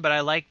that one, but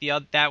I like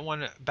that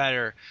one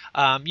better.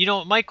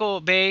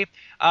 Michael Bay.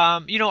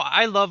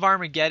 I love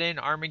Armageddon.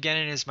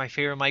 Armageddon is my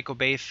favorite Michael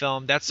Bay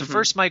film. That's the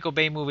first Michael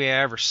Bay movie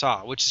I ever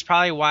saw, which is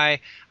probably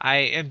why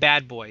and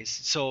Bad Boys.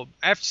 So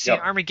after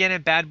seeing Armageddon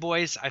and Bad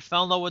Boys, I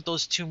fell in love with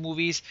those two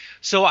movies.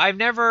 So I've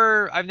never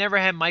never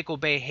had Michael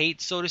Bay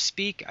hate, so to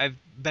speak. I've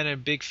been a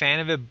big fan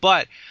of it,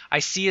 but I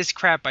see his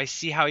crap. I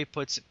see how he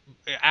puts,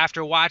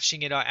 after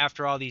watching it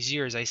after all these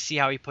years, I see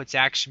how he puts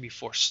action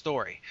before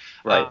story.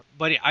 Right.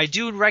 But I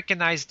do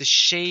recognize the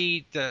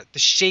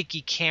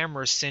shaky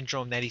camera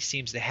syndrome that he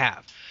seems to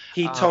have.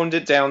 He toned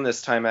it down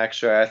this time.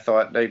 Actually, I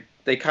thought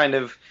they kind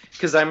of,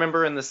 because I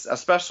remember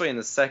especially in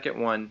the second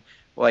one,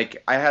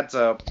 like I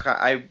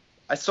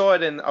saw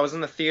it I was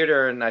in the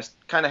theater and I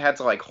kind of had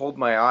to like hold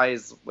my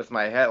eyes with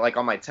my head like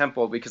on my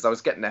temple because I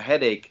was getting a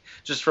headache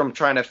just from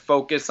trying to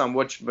focus on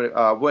which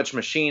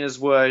machine is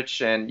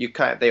which, and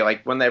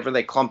whenever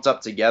they clumped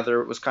up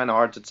together, it was kind of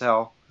hard to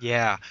tell.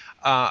 Yeah,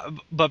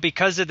 but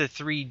because of the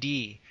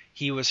 3D,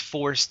 he was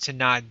forced to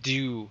not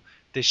do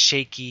the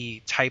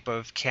shaky type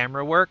of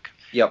camera work.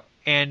 Yep.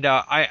 And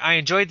I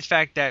enjoyed the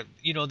fact that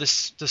the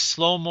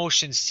slow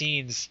motion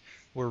scenes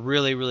were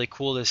really, really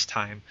cool this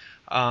time.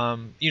 I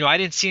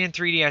didn't see it in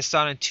 3D. I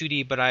saw it in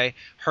 2D, but I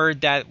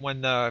heard that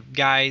when the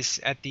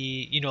guys at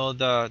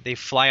they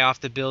fly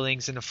off the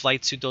buildings in the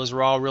flight suit, those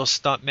were all real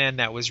stuntmen.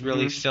 That was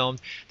really filmed.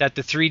 That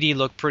the 3D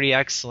looked pretty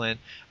excellent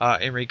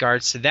in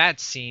regards to that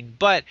scene.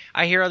 But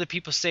I hear other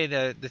people say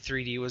the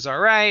 3D was all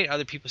right.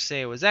 Other people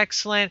say it was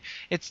excellent.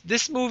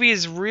 This movie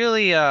is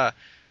really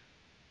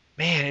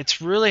man,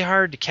 it's really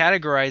hard to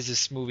categorize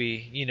this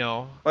movie.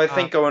 Well, I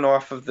think going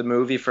off of the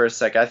movie for a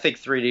sec, I think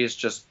 3D is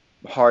just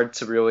hard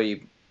to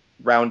really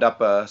round up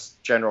a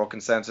general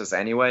consensus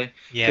anyway.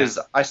 Because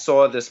I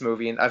saw this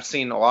movie, and I've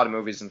seen a lot of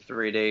movies in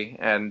 3D,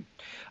 and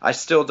I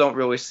still don't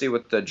really see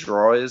what the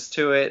draw is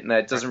to it, and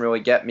it doesn't really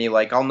get me.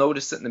 Like, I'll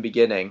notice it in the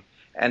beginning,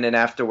 and then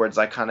afterwards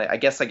I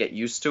guess I get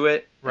used to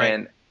it,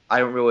 and I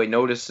don't really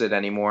notice it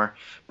anymore.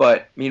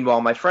 But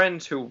meanwhile, my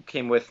friend who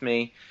came with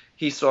me,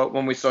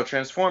 when we saw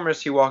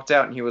Transformers, he walked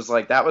out and he was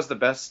like, that was the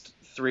best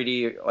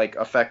 3D like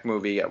effect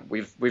movie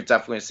we've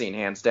definitely seen,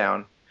 hands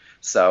down.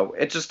 So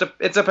it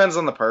depends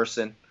on the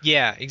person.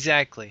 Yeah,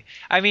 exactly.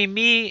 I mean,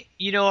 me,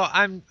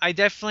 I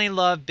definitely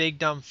love big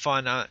dumb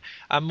fun.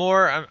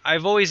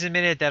 I've always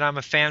admitted that I'm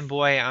a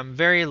fanboy. I'm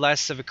very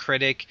less of a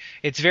critic.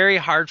 It's very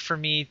hard for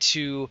me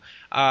to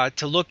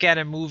look at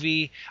a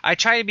movie. I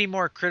try to be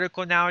more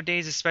critical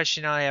nowadays,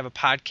 especially now that I have a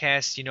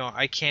podcast.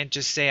 I can't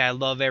just say I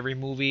love every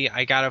movie.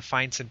 I gotta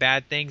find some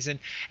bad things,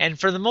 and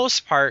for the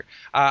most part,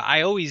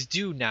 I always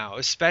do now,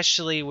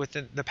 especially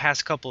within the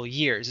past couple of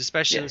years,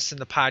 especially in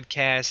the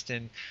podcast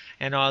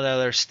and all the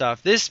other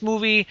stuff. This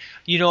movie,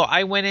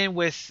 I went in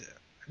with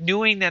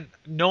knowing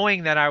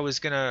that I was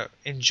gonna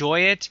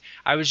enjoy it.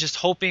 I was just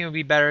hoping it would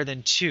be better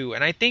than 2,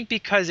 and I think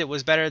because it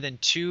was better than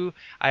 2,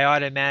 I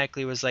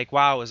automatically was like,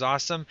 wow, it was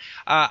awesome.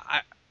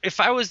 If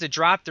I was to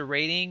drop the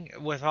rating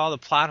with all the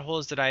plot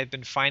holes that I've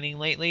been finding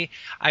lately,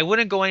 I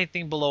wouldn't go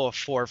anything below a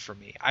 4 for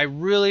me. I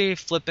really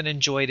flippin'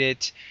 enjoyed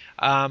it.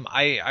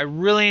 I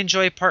really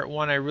enjoy part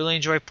 1. I really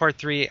enjoy part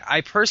 3.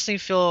 I personally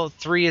feel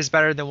 3 is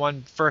better than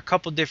 1 for a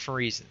couple different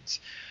reasons.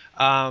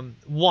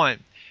 One,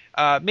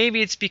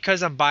 maybe it's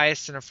because I'm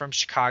biased and I'm from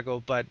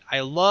Chicago, but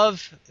I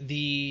love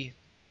the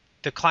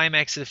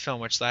climax of the film,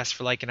 which lasts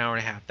for like an hour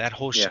and a half, that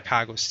whole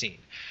Chicago scene.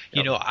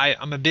 Yep.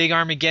 I'm a big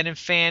Armageddon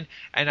fan,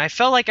 and I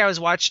felt like I was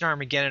watching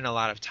Armageddon a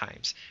lot of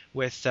times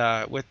with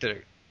the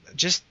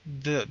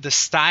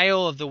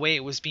style of the way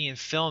it was being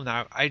filmed.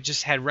 I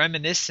just had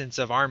reminiscence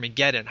of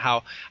Armageddon,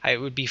 how it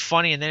would be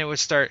funny, and then it would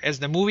start, as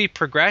the movie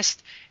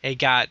progressed, it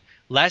got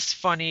less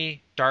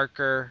funny,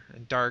 darker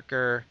and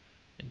darker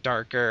and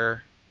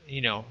darker,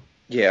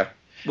 Yeah.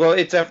 Well,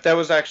 that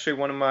was actually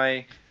one of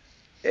my...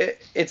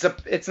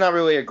 It's not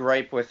really a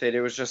gripe with it.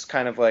 It was just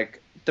kind of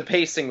like the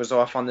pacing was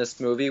off on this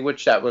movie,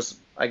 which that was,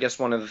 I guess,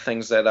 one of the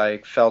things that I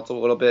felt a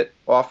little bit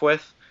off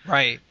with.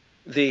 Right.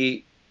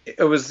 It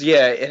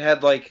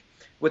had like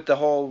with the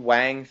whole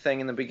Wang thing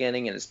in the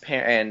beginning and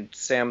and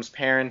Sam's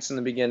parents in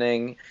the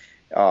beginning.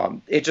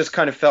 It just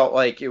kind of felt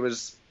like it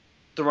was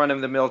the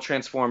run-of-the-mill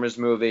Transformers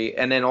movie,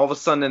 and then all of a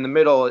sudden in the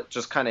middle, it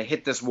just kind of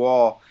hit this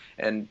wall,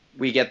 and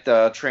we get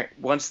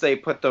once they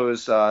put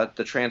those the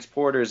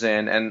transporters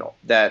in, and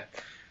that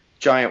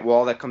giant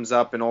wall that comes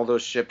up, and all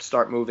those ships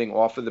start moving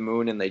off of the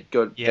moon, and they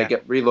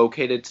get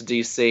relocated to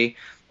DC.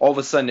 All of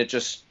a sudden,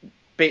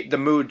 the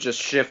mood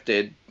just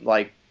shifted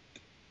like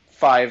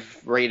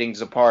 5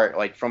 ratings apart,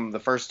 like from the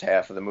first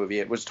half of the movie.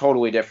 It was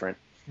totally different.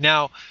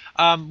 Now,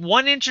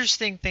 one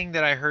interesting thing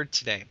that I heard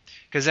today,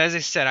 because as I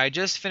said, I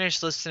just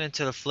finished listening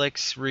to the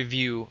Flicks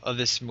review of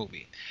this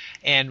movie,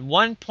 and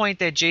one point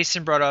that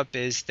Jason brought up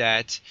is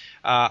that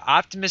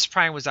Optimus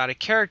Prime was out of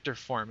character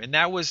form, and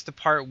that was the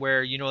part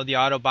where the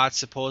Autobots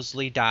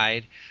supposedly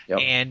died,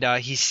 and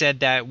he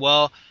said that,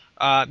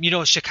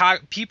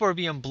 Chicago people are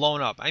being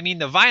blown up. I mean,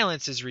 the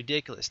violence is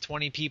ridiculous.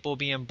 20 people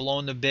being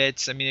blown to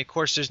bits. I mean, of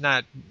course, there's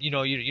not, you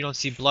don't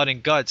see blood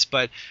and guts,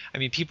 but I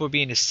mean, people are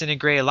being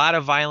disintegrated. A lot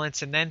of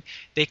violence, and then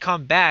they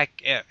come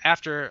back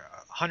after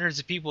hundreds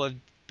of people have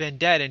been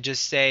dead and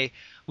just say,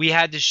 we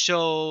had to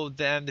show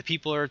them, the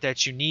people are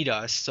that you need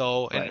us.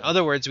 So, in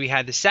other words, we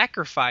had to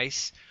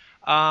sacrifice.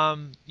 We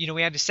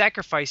had to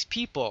sacrifice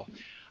people.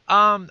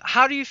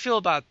 How do you feel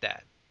about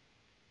that?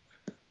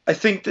 I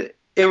think that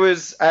It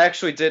was. I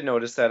actually did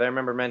notice that. I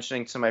remember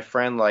mentioning to my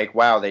friend, like,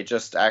 "Wow, they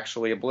just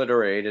actually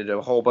obliterated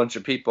a whole bunch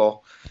of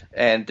people,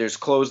 and there's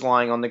clothes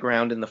lying on the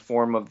ground in the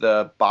form of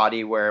the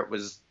body where it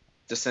was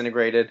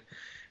disintegrated."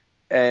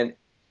 And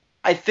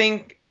I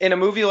think in a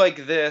movie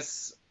like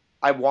this,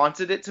 I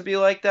wanted it to be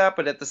like that,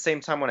 but at the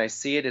same time, when I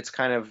see it, it's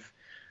kind of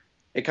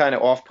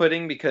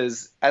off-putting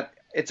because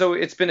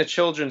it's been a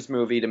children's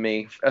movie to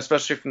me,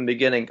 especially from the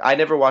beginning. I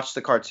never watched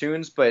the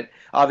cartoons, but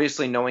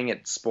obviously knowing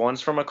it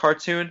spawns from a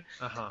cartoon,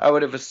 I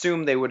would have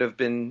assumed they would have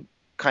been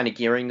kind of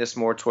gearing this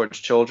more towards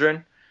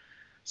children.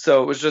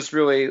 So it was just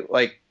really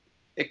like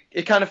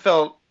it kind of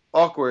felt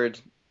awkward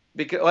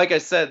because, like I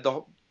said,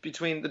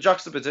 between the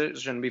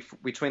juxtaposition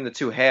between the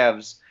two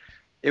halves,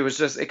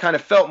 it kind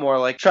of felt more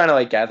like trying to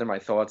like gather my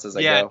thoughts as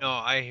I go. Yeah, no,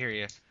 I hear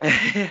you.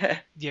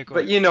 Yeah, go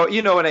But ahead.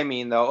 you know what I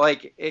mean though.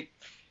 Like it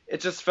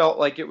just felt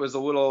like it was a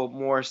little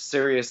more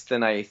serious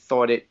than I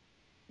thought it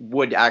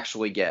would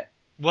actually get.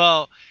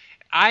 Well,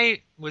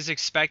 I was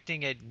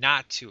expecting it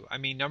not to. I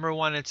mean, number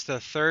one, it's the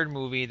third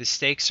movie. The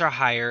stakes are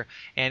higher,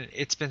 and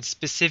it's been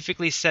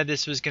specifically said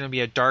this was going to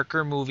be a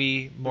darker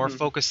movie, more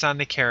focused on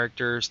the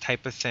characters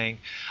type of thing.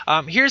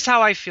 Here's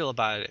how I feel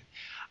about it.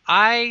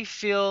 I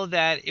feel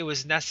that it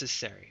was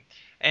necessary.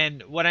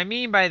 And what I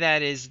mean by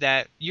that is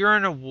that you're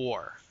in a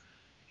war.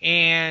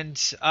 And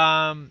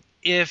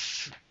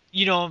if,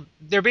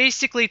 they're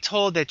basically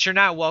told that you're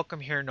not welcome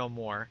here no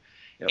more.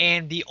 Yep.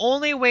 And the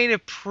only way to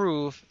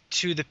prove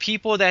to the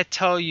people that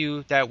tell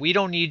you that we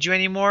don't need you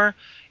anymore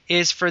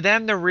is for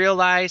them to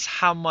realize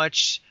how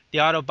much the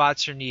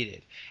Autobots are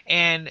needed.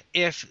 And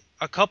if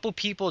a couple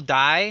people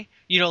die,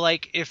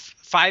 like if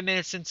 5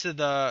 minutes into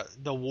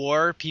the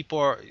war, people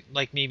are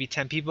like maybe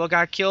 10 people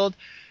got killed,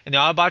 and the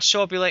Autobots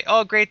show up, you're like,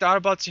 oh great, the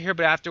Autobots are here,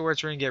 but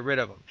afterwards we're gonna get rid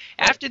of them.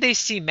 After they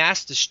see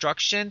mass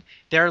destruction,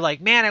 they're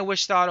like, man, I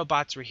wish the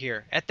Autobots were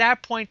here. At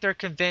that point, they're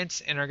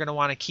convinced and are gonna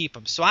want to keep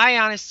them. So I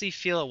honestly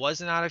feel it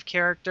wasn't out of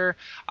character.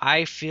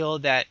 I feel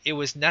that it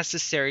was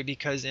necessary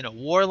because in a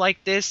war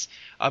like this,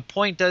 a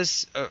point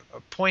has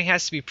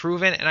to be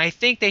proven, and I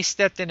think they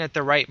stepped in at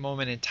the right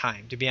moment in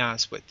time, to be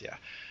honest with you.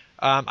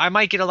 I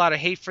might get a lot of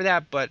hate for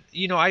that, but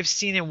I've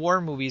seen in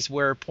war movies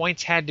where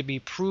points had to be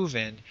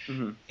proven,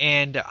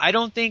 and I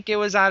don't think it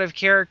was out of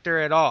character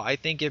at all. I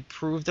think it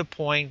proved the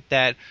point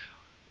that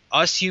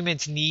us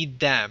humans need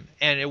them,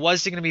 and it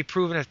wasn't going to be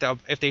proven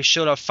if they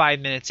showed up 5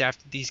 minutes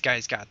after these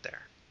guys got there.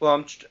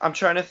 Well, I'm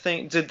trying to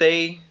think. Did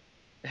they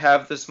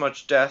have this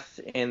much death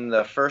in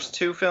the first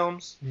two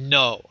films?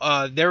 No,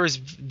 there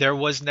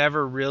was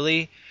never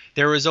really.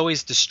 There was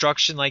always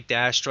destruction, like the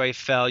asteroid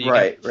fell.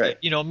 Right.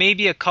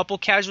 Maybe a couple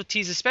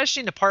casualties,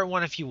 especially in the part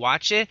one. If you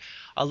watch it,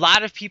 a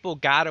lot of people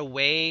got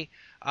away.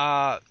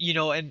 And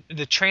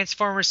the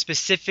Transformers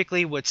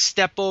specifically would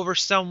step over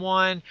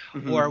someone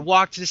or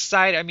walk to the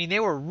side. I mean,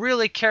 they were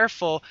really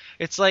careful.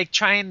 It's like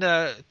trying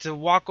to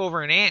walk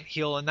over an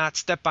anthill and not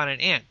step on an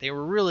ant. They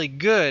were really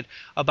good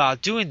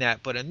about doing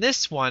that. But in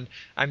this one,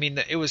 I mean,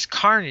 it was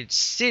Carnage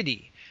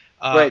City.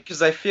 Right,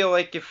 because I feel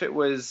like if it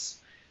was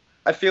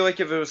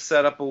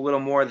set up a little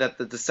more that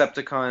the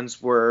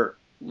Decepticons were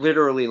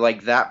literally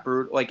like that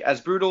brutal, like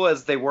as brutal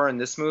as they were in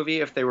this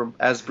movie, if they were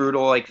as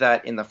brutal like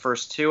that in the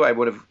first two, I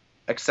would have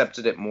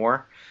accepted it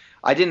more.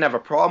 I didn't have a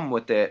problem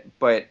with it,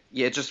 but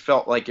yeah, it just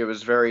felt like it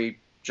was very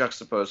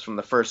juxtaposed from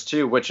the first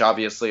two, which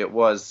obviously it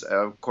was,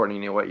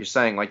 according to what you're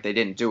saying, like they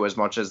didn't do as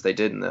much as they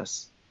did in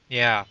this.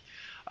 Yeah.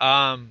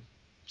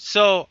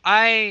 So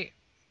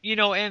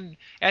and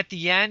at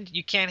the end,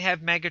 you can't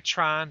have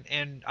Megatron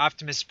and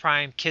Optimus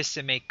Prime kiss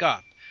and make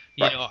up.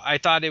 Right. I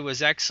thought it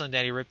was excellent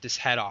that he ripped his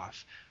head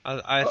off.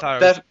 I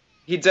thought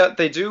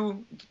they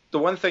do the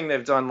one thing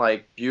they've done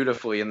like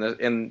beautifully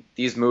in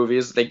these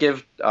movies. They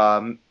give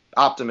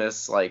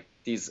Optimus like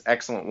these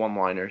excellent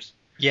one-liners.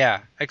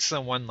 Yeah,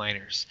 excellent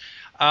one-liners.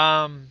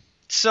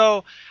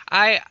 So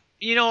I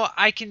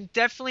can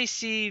definitely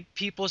see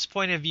people's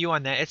point of view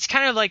on that. It's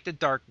kind of like The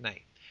Dark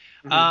Knight.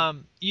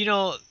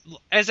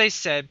 As I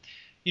said,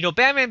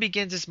 Batman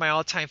Begins is my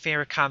all-time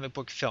favorite comic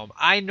book film.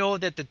 I know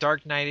that The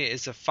Dark Knight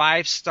is a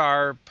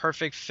 5-star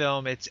perfect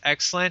film. It's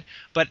excellent,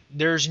 but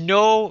there's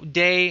no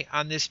day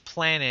on this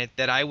planet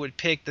that I would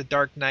pick The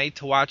Dark Knight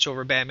to watch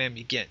over Batman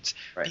Begins.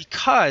 Right.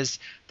 Because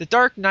The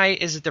Dark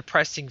Knight is a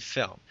depressing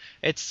film.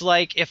 It's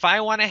like if I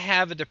want to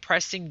have a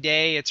depressing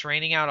day, it's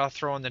raining out, I'll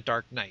throw on The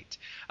Dark Knight.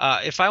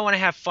 If I want to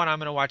have fun, I'm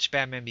going to watch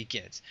Batman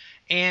Begins.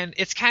 And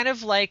it's kind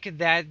of like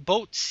that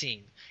boat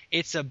scene.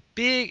 It's a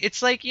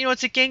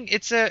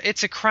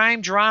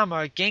crime drama,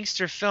 a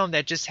gangster film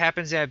that just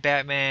happens to have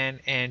Batman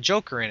and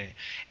Joker in it.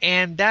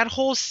 And that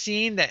whole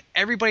scene that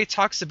everybody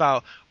talks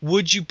about,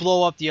 would you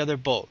blow up the other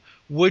boat?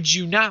 Would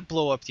you not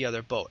blow up the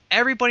other boat?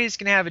 Everybody's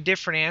going to have a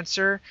different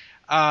answer.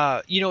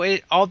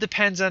 It all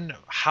depends on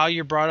how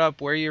you're brought up,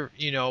 where you're,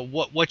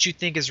 what you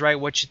think is right,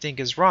 what you think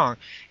is wrong.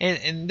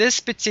 And in this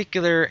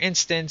particular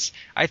instance,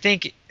 I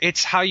think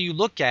it's how you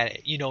look at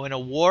it. In a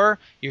war,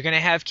 you're going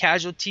to have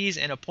casualties,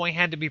 and a point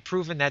had to be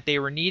proven that they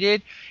were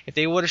needed. If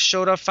they would have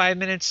showed up 5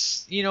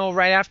 minutes,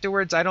 right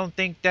afterwards, I don't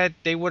think that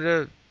they would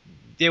have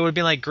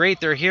been like, great,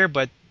 they're here,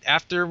 but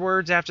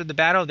afterwards, after the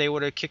battle, they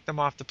would have kicked them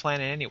off the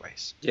planet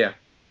anyways. Yeah,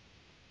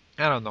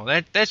 I don't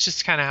know. That's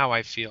just kind of how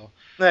I feel.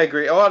 I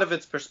agree. A lot of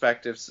it's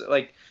perspectives.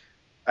 Like,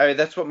 I mean,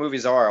 that's what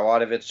movies are. A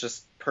lot of it's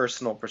just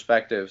personal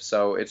perspective.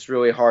 So it's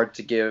really hard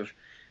to give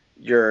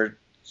your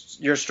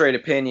straight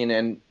opinion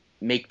and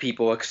make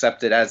people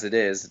accept it as it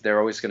is. They're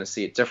always going to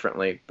see it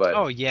differently. But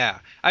Oh yeah.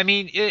 I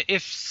mean,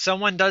 if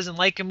someone doesn't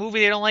like a movie,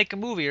 they don't like a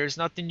movie. There's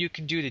nothing you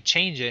can do to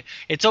change it.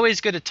 It's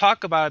always good to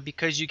talk about it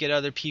because you get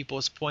other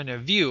people's point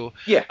of view.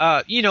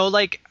 yeah,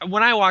 Like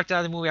when I walked out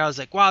of the movie, I was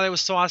like, wow, that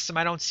was so awesome.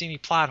 I don't see any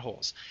plot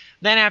holes.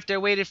 Then after I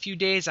waited a few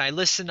days, I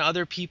listened to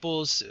other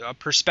people's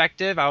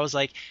perspective. I was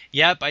like,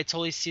 yep, I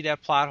totally see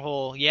that plot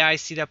hole. Yeah, I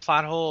see that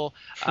plot hole.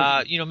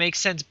 Makes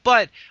sense.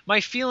 But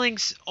my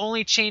feelings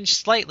only changed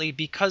slightly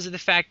because of the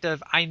fact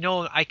of I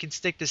know I can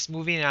stick this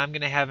movie and I'm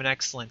going to have an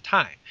excellent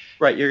time.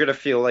 right. You're going to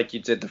feel like you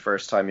did the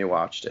first time you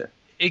watched it.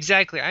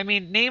 Exactly. I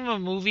mean, name a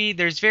movie.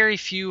 There's very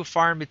few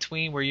far in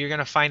between where you're going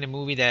to find a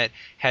movie that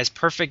has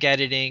perfect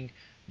editing,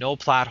 no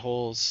plot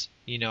holes.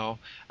 But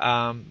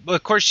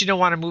of course you don't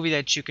want a movie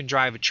that you can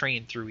drive a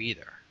train through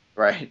either.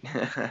 Right.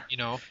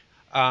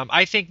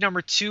 I think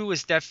number 2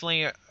 is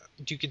definitely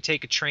you can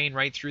take a train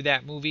right through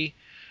that movie.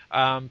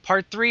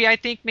 Part 3, I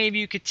think maybe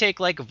you could take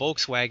like a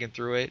Volkswagen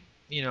through it.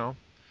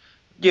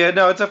 Yeah,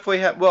 no, it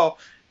definitely well,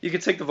 you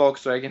could take the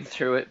Volkswagen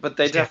through it, but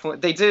they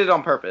did it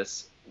on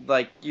purpose.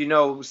 Like,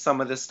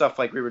 some of this stuff,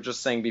 like we were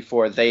just saying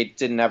before, they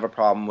didn't have a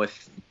problem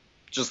with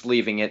just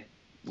leaving it.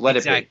 Let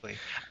it be. Exactly.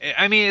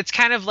 I mean, it's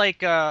kind of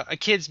like a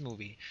kids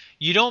movie.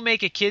 You don't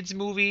make a kids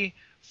movie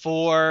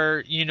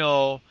for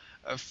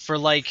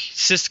like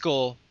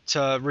Siskel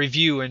to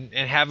review and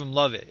have them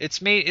love it.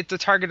 The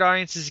target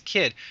audience is a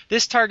kid.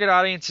 This target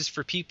audience is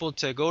for people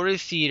to go to the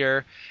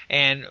theater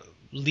and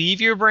leave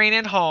your brain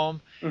at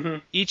home,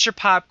 eat your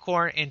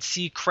popcorn, and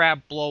see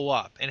crap blow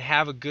up and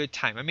have a good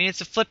time. I mean,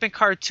 it's a flippant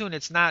cartoon.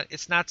 It's not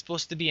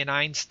supposed to be an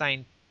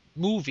Einstein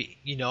movie,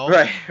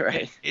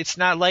 Right. It's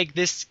not like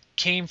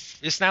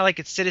it's not like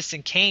it's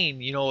Citizen Kane,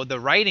 the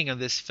writing of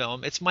this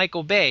film. It's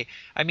Michael Bay.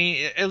 I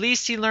mean, at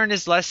least he learned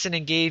his lesson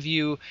and gave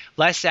you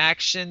less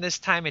action this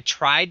time. It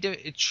tried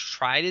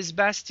his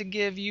best to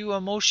give you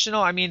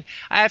emotional. I mean,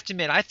 I have to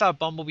admit, I thought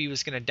Bumblebee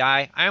was going to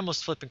die. I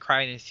almost flipped and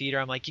cried in the theater.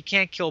 I'm like, you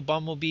can't kill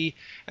Bumblebee,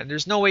 and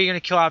there's no way you're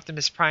going to kill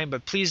Optimus Prime,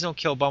 but please don't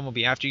kill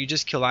Bumblebee after you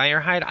just killed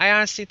Ironhide. I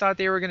honestly thought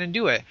they were going to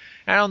do it.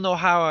 I don't know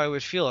how I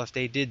would feel if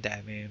they did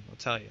that, man. I'll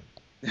tell you.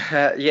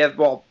 Yeah,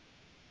 well,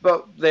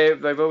 but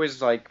they've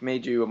always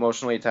made you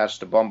emotionally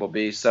attached to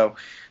Bumblebee. So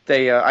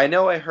I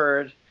know I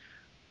heard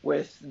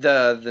with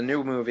the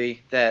new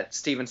movie that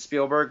Steven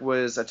Spielberg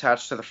was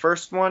attached to the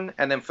first one,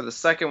 and then for the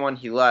second one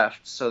he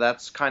left. So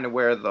that's kind of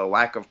where the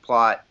lack of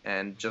plot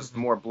and just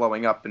more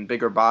blowing up and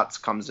bigger bots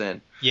comes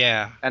in.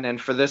 Yeah. And then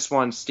for this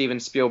one, Steven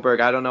Spielberg,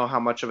 I don't know how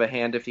much of a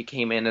hand if he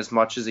came in as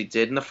much as he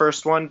did in the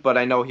first one, but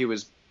I know he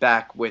was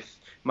back with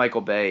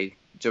Michael Bay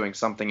doing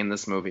something in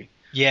this movie.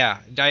 Yeah,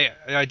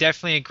 I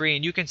definitely agree,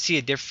 and you can see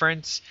a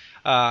difference,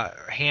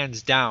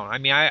 hands down. I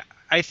mean,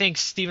 I think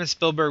Steven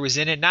Spielberg was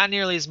in it, not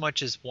nearly as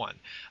much as 1.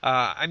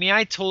 I mean,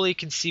 I totally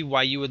can see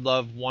why you would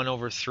love 1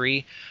 over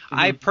 3.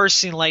 I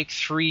personally like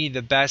 3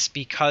 the best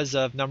because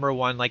of, number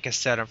 1, like I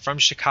said, I'm from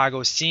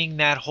Chicago, seeing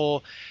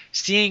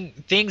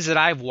things that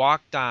I've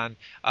walked on,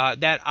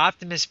 that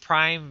Optimus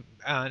Prime,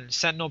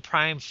 Sentinel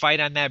Prime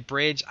fight on that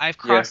bridge. I've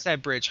crossed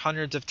that bridge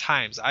hundreds of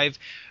times. I've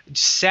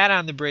sat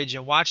on the bridge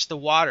and watched the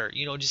water.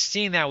 Just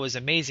seeing that was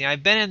amazing.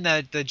 I've been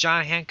in the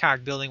John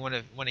Hancock building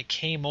when it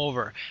came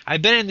over.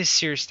 I've been in the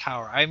Sears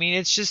Tower. I mean,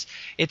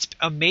 it's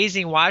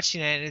amazing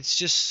watching it, and it's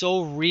just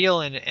so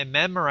real and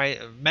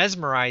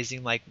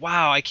mesmerizing. Like,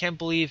 wow, I can't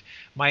believe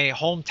my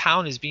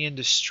hometown is being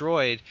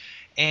destroyed.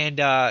 And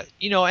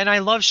and I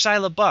love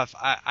Shia LaBeouf.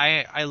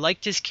 I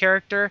liked his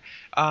character.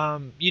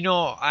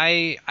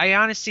 I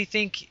honestly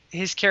think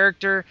his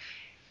character,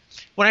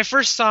 when I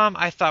first saw him,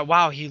 I thought,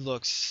 wow, he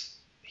looks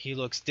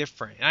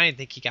different. And I didn't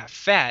think he got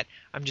fat.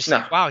 I'm just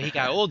like, wow, he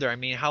got older. I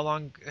mean, how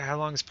long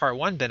has part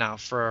 1 been out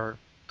for?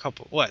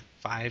 Couple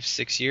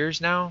 5-6 years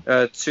now.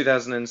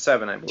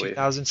 2007, I believe.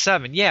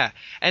 2007, yeah.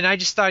 And I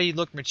just thought he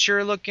looked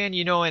mature looking,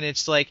 and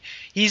it's like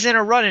he's in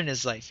a rut in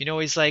his life.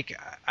 He's like,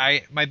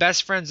 my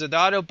best friends are the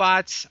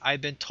Autobots. I've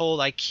been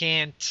told I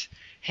can't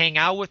hang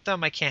out with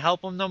them. I can't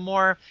help them no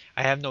more.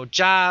 I have no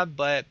job,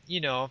 but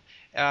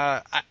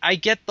I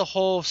get the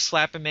whole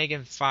slapping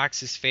Megan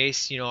Fox's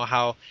face.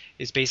 How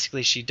is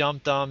basically she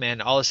dumped them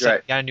and all of a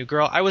sudden got a new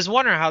girl. I was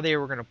wondering how they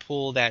were going to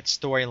pull that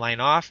storyline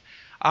off.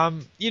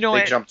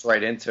 They jumped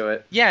right into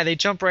it. Yeah, they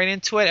jumped right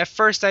into it. At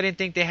first, I didn't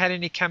think they had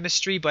any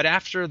chemistry, but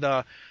after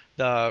the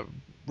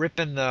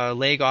ripping the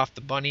leg off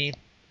the bunny,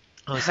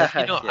 I was like,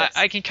 Yes.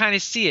 I can kind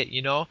of see it.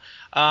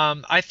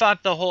 I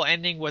thought the whole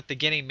ending with the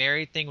getting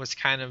married thing was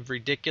kind of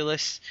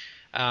ridiculous.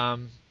 I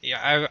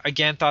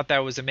again thought that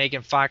was a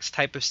Megan Fox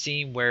type of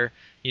scene where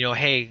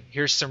hey,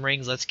 here's some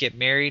rings, let's get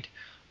married.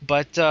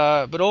 But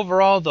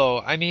overall, though,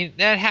 I mean,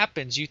 that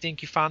happens. You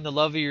think you found the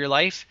love of your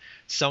life,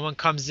 someone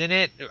comes in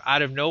it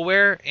out of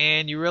nowhere,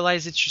 and you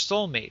realize it's your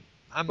soulmate.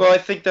 Well, I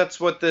think that's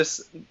what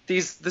this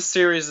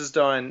series has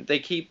done. They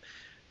keep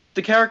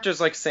the characters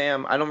like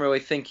Sam. I don't really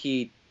think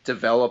he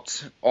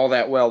developed all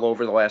that well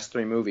over the last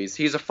 3 movies.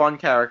 He's a fun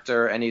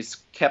character and he's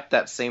kept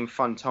that same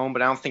fun tone,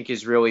 but I don't think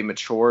he's really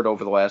matured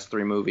over the last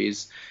 3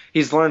 movies.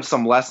 He's learned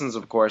some lessons,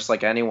 of course,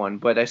 like anyone,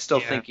 but I still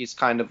think he's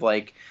kind of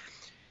like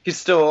he's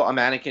still a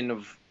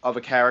mannequin of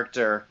a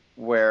character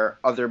where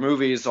other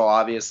movies will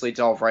obviously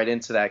delve right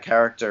into that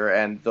character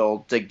and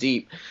they'll dig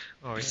deep.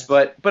 Oh,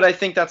 yeah. But I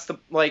think that's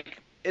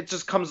it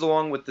just comes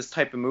along with this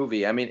type of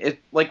movie. I mean, it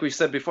like we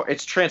said before,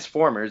 it's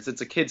Transformers.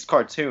 It's a kid's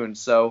cartoon,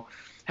 so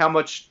how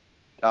much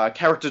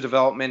character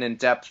development and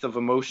depth of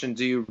emotion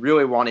do you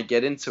really want to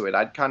get into it?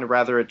 I'd kind of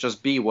rather it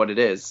just be what it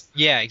is.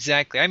 Yeah,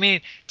 exactly. I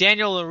mean,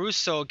 Daniel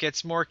LaRusso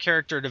gets more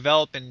character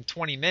development in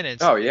 20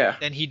 minutes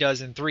than he does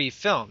in 3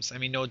 films. I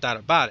mean, no doubt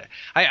about it.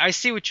 I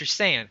see what you're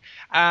saying.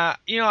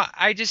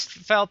 I just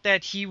felt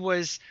that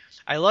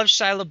I love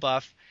Shia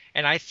LaBeouf,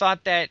 and I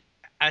thought that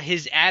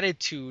his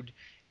attitude,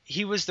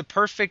 he was the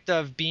perfect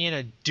of being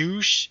a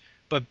douche,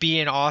 but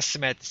being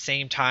awesome at the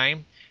same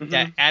time.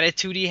 That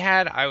attitude he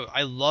had,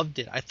 I loved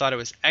it. I thought it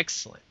was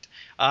excellent.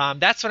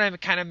 That's what I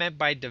kind of meant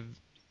by,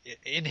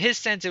 in his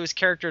sense, it was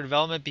character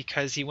development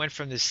because he went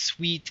from this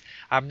sweet,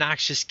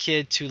 obnoxious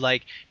kid to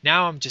like,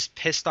 now I'm just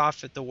pissed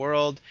off at the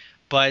world,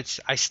 but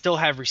I still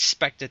have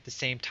respect at the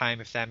same time,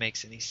 if that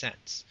makes any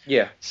sense.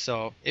 Yeah.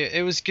 So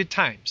it was good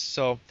times.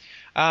 So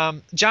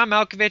John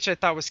Malkovich, I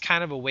thought was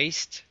kind of a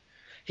waste.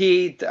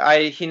 He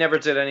never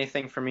did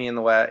anything for me in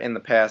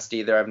the past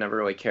either. I've never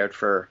really cared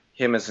for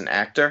him as an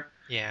actor.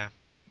 Yeah.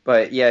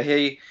 But yeah,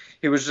 he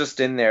was just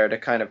in there to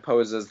kind of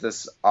pose as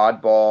this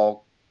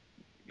oddball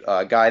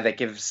guy that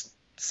gives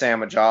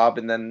Sam a job,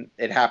 and then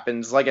it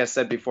happens, like I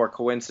said before,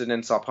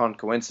 coincidence upon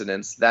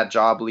coincidence. That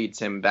job leads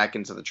him back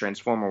into the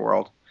Transformer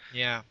world.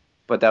 Yeah.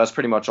 But that was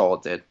pretty much all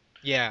it did.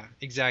 Yeah,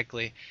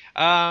 exactly.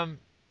 I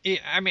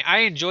mean, I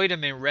enjoyed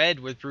him in Red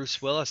with Bruce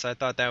Willis. I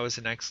thought that was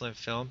an excellent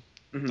film.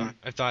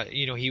 I thought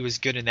he was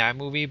good in that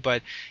movie.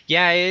 But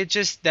yeah, it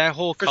just that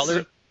whole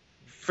color.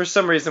 For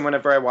some reason,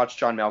 whenever I watch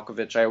John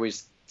Malkovich, I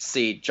always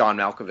see John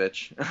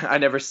Malkovich. I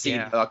never see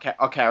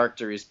a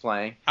character he's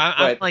playing.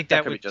 I'm like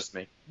that. Could be just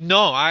me.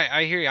 No,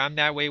 I hear you. I'm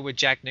that way with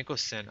Jack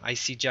Nicholson. I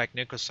see Jack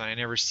Nicholson. I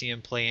never see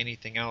him play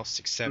anything else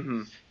except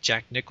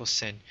Jack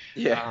Nicholson.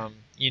 Yeah.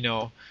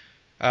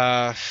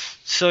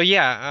 So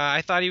yeah,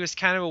 I thought he was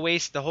kind of a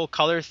waste. The whole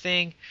color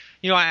thing.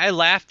 I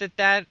laughed at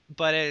that,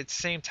 but at the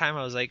same time,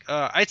 I was like,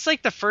 it's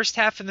like the first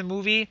half of the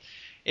movie.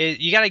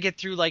 You got to get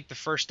through like the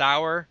first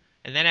hour,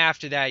 and then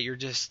after that, you're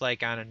just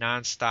like on a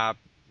nonstop.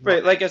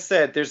 Right, like I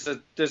said, there's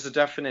a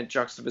definite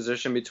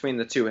juxtaposition between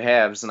the two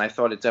halves, and I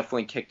thought it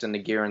definitely kicked into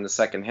gear in the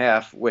second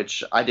half,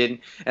 which I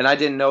didn't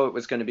know it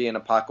was going to be an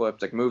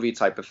apocalyptic movie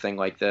type of thing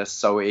like this,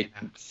 so it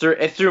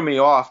threw me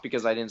off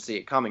because I didn't see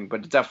it coming,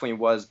 but it definitely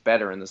was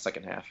better in the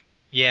second half.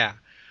 Yeah.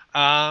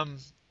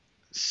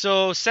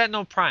 So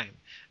Sentinel Prime,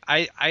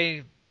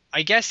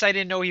 I guess I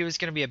didn't know he was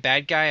going to be a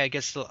bad guy. I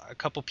guess a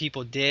couple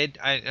people did.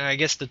 I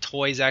guess the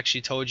toys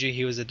actually told you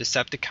he was a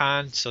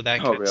Decepticon, so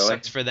that kind of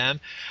sucks for them.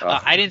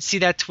 I didn't see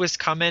that twist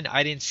coming.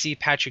 I didn't see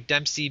Patrick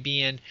Dempsey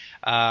being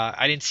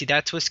I didn't see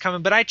that twist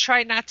coming, but I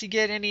tried not to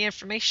get any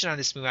information on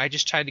this movie. I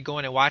just tried to go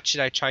in and watch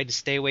it. I tried to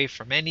stay away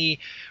from any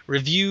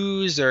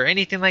reviews or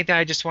anything like that.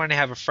 I just wanted to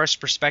have a fresh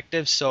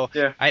perspective, so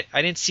yeah.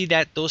 I didn't see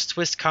those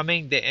twists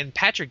coming. And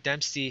Patrick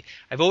Dempsey,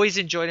 I've always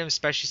enjoyed him,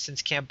 especially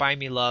since Can't Buy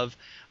Me Love.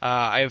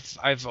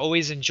 I've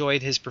always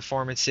enjoyed his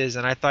performances,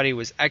 and I thought he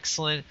was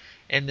excellent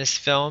in this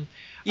film.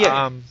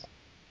 Yeah.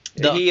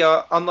 He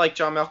unlike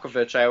John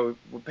Malkovich,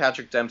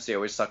 Patrick Dempsey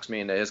always sucks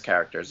me into his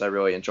characters. I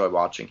really enjoy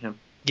watching him.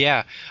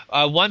 Yeah.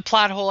 One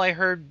plot hole I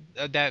heard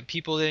that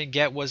people didn't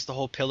get was the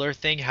whole pillar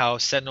thing, how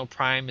Sentinel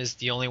Prime is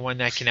the only one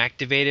that can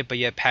activate it, but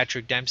yet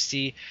Patrick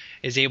Dempsey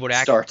is able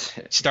to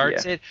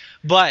starts it.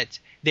 But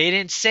they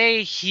didn't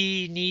say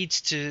he needs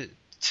to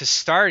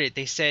start it.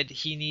 They said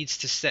he needs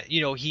to set,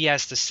 he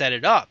has to set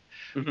it up.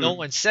 No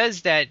one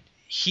says that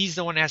he's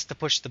the one that has to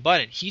push the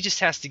button. He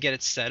just has to get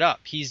it set up.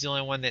 He's the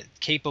only one that's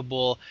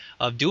capable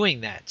of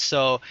doing that.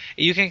 So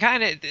you can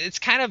it's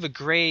kind of a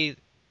gray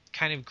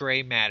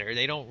matter.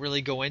 They don't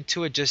really go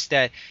into it, just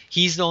that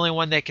he's the only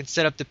one that can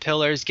set up the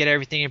pillars, get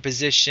everything in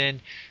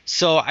position.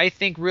 So I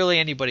think really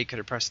anybody could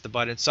have pressed the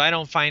button. So I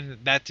don't find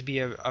that to be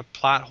a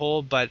plot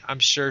hole, but I'm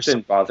sure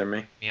didn't bother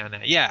me on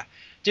that. Yeah.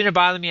 Didn't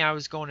bother me. I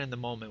was going in the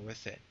moment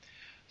with it.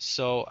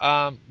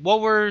 So,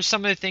 what were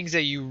some of the things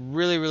that you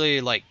really,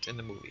 really liked in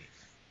the movie?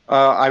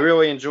 I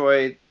really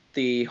enjoyed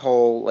the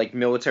whole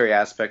military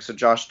aspects of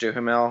Josh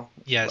Duhamel,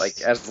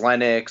 yes, as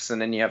Lennox,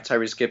 and then you have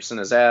Tyrese Gibson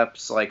as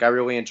Epps. I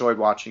really enjoyed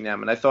watching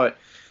them, and I thought,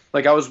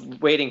 I was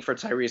waiting for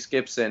Tyrese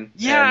Gibson.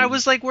 Yeah, I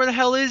was like, where the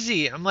hell is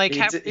he? I'm like,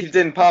 he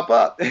didn't pop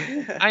up.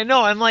 I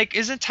know. I'm like,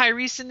 isn't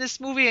Tyrese in this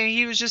movie? And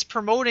he was just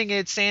promoting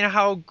it, saying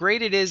how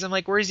great it is. I'm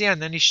like, where is he at?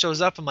 And then he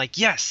shows up. I'm like,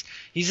 yes,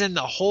 he's in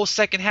the whole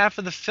second half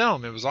of the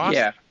film. It was awesome.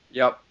 Yeah.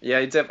 Yep.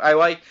 Yeah. I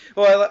like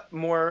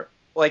more.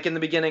 In the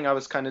beginning, I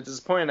was kind of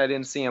disappointed I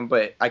didn't see him,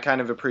 but I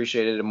kind of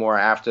appreciated it more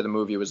after the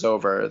movie was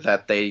over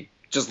that they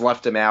just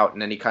left him out,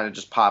 and then he kind of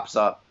just pops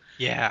up.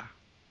 Yeah.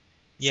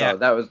 Yeah.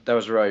 So that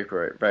was really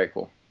great, very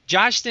cool.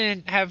 Josh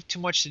didn't have too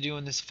much to do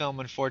in this film,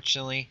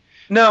 unfortunately.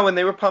 No, when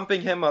they were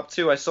pumping him up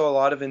too, I saw a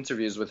lot of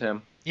interviews with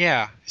him.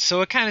 Yeah,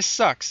 so it kind of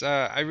sucks.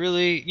 I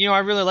really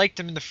liked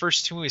him in the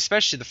first two movies,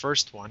 especially the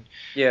first one.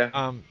 Yeah.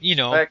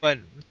 But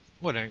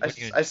what?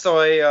 I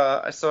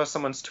saw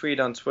someone's tweet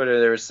on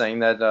Twitter. They were saying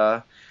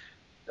that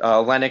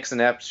Lennox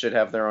and Epps should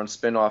have their own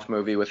spin-off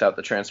movie without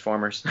the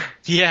Transformers.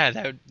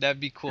 Yeah, that'd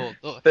be cool.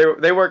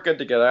 They work good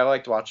together. I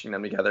liked watching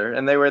them together,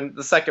 and they were in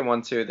the second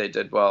one too. They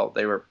did well.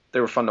 They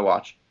were fun to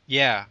watch.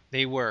 Yeah,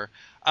 they were.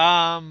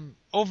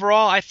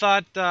 Overall, I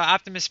thought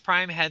Optimus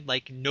Prime had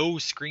like no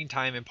screen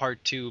time in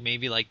part 2,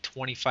 maybe like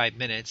 25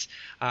 minutes.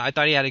 I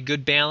thought he had a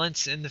good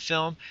balance in the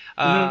film.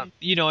 And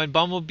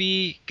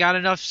Bumblebee got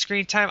enough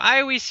screen time.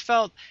 I always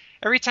felt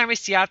every time I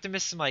see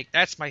Optimus, I'm like,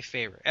 that's my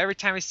favorite. Every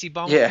time I see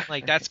Bumblebee, I'm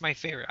like, that's my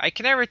favorite. I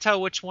can never tell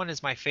which one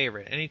is my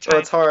favorite. Anytime. Well,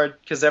 it's hard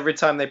because every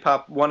time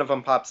one of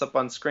them pops up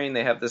on screen,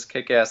 they have this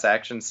kick-ass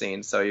action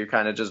scene, so you're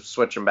kind of just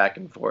switching back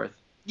and forth.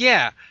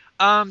 Yeah.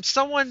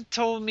 Someone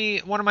told me,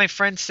 one of my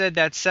friends said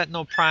that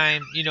Sentinel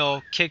Prime,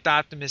 kicked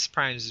Optimus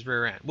Prime's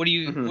rear end. What do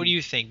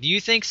you think? Do you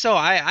think so?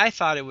 I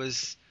thought it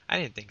was. I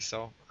didn't think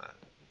so.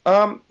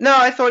 No,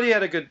 I thought he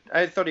had a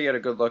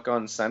good look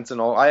on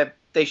Sentinel.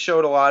 They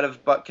showed a lot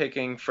of butt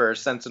kicking for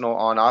Sentinel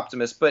on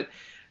Optimus, but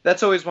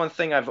that's always one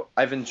thing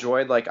I've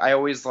enjoyed. Like, I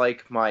always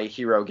like my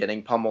hero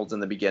getting pummeled in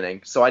the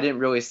beginning, so I didn't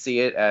really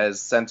see it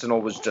as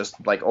Sentinel was just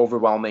like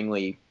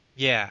overwhelmingly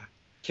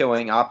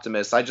killing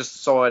Optimus. I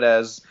just saw it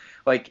as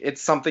like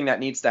it's something that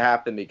needs to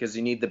happen because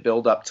you need the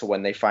build up to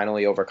when they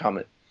finally overcome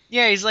it.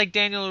 Yeah, he's like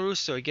Daniel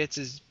LaRusso. He gets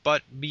his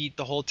butt beat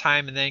the whole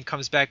time and then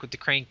comes back with the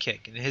crane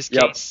kick. In his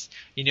case,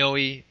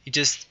 he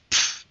just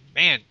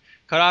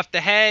cut off the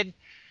head,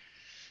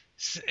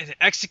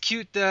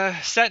 execute the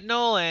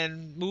Sentinel,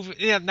 and move.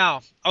 Yeah,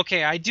 now,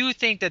 okay, I do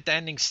think that the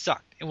ending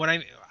sucked. And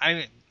when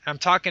I'm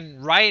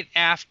talking right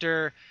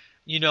after,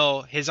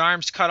 his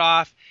arms cut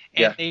off,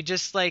 and they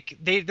just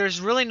there's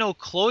really no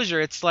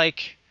closure. It's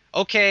like,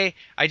 okay,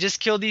 I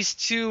just killed these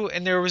two,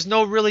 and there was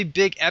no really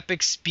big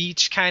epic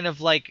speech kind of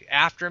like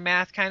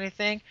aftermath kind of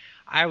thing.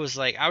 I was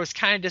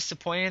kind of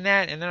disappointed in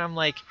that, and then I'm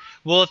like,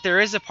 well, if there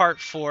is a part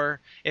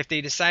 4, if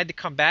they decide to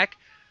come back,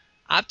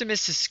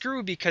 Optimus is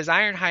screwed because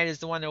Ironhide is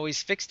the one that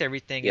always fixed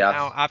everything, and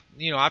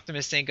now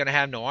Optimus ain't gonna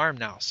have no arm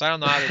now, so I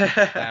don't know how they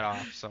get that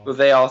off. So. Well,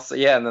 they also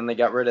and then they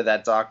got rid of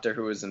that doctor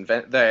who was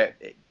the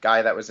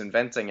guy that was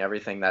inventing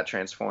everything, that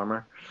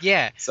Transformer.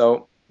 Yeah.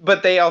 So,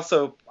 but they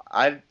also.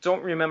 I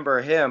don't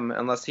remember him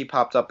unless he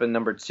popped up in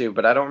number 2,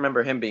 but I don't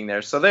remember him being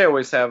there. So they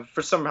always have,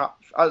 for some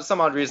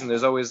odd reason,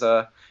 there's always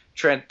the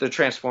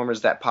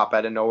Transformers that pop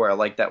out of nowhere,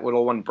 like that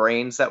little one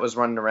Brains that was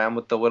running around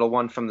with the little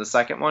one from the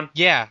second one.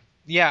 Yeah.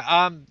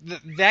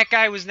 That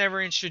guy was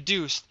never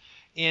introduced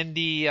in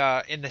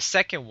the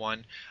second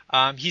one.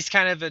 He's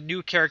kind of a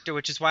new character,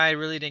 which is why I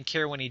really didn't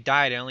care when he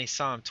died. I only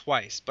saw him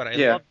twice, but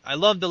I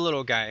love the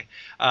little guy.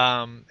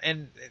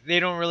 And they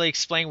don't really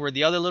explain where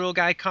the other little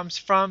guy comes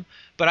from,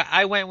 but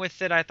I went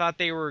with it. I thought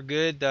they were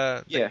good.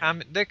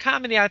 The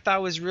comedy I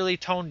thought was really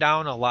toned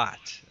down a lot.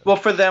 Well,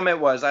 for them it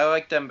was. I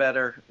liked them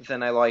better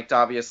than I liked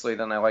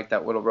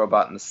that little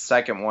robot in the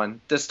second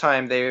one. This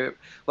time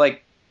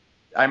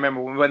I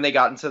remember when they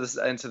got into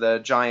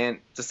the giant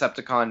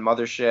Decepticon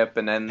mothership,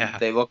 and then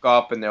they look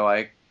up and they're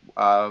like,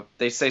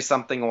 they say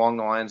something along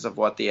the lines of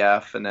 "what the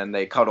f," and then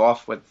they cut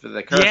off with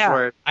the curse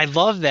word. I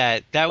love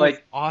that. That was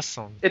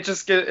awesome. It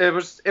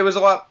was a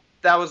lot.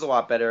 That was a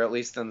lot better, at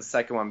least than the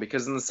second one,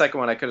 because in the second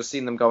one I could have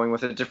seen them going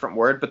with a different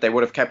word, but they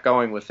would have kept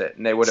going with it,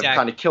 and they would have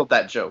kind of killed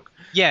that joke.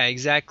 Yeah,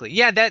 exactly.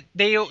 Yeah, that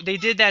they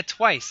did that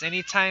twice.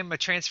 Anytime a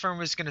Transformer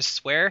was going to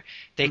swear,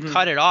 they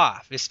cut it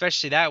off,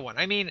 especially that one.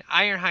 I mean,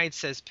 Ironhide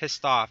says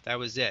 "pissed off." That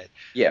was it.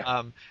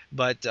 Yeah.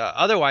 But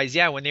otherwise,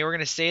 when they were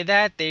going to say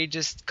that, they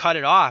just cut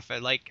it off,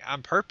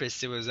 on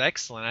purpose. It was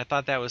excellent. I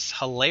thought that was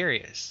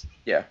hilarious.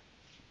 Yeah.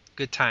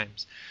 Good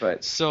times.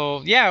 Right.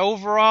 So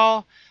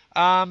overall,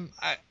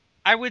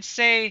 I would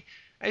say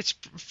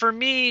for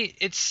me,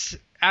 it's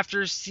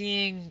after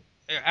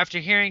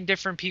hearing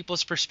different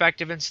people's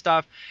perspective and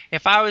stuff,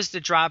 if I was to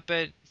drop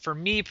it, for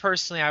me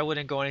personally, I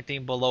wouldn't go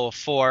anything below a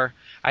 4.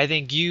 I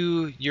think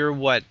you're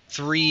what,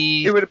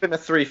 3? It would have been a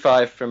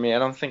 3.5 for me. I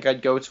don't think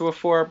I'd go to a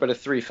 4, but a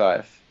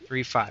 3.5.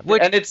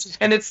 3.5.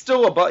 And it's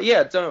still above.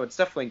 Yeah, it's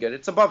definitely good.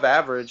 It's above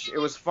average. It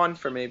was fun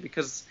for me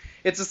because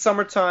it's a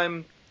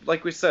summertime,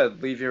 like we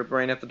said, leave your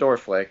brain at the door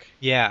flick.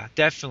 Yeah,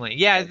 definitely.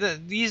 Yeah,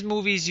 these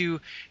movies,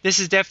 this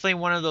is definitely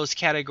one of those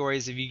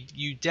categories of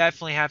you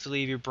definitely have to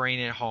leave your brain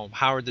at home.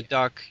 Howard the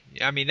Duck.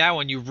 I mean, that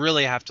one you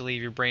really have to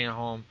leave your brain at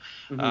home.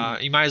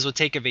 You might as well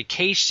take a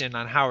vacation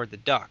on Howard the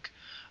Duck.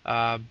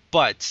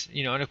 But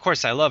and of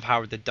course I love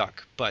Howard the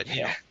Duck. But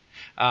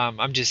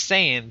I'm just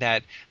saying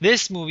that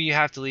this movie you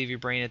have to leave your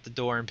brain at the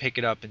door and pick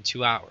it up in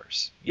 2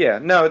 hours. Yeah,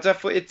 no,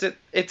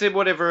 it did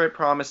whatever it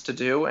promised to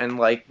do, and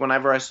like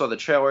whenever I saw the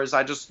trailers,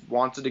 I just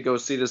wanted to go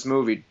see this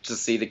movie to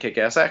see the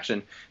kick-ass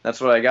action. That's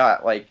what I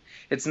got. Like,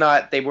 it's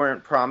not, they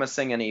weren't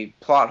promising any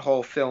plot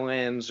hole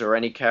fill-ins or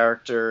any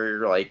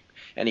character, like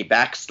any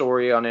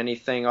backstory on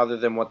anything other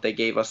than what they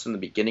gave us in the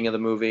beginning of the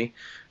movie,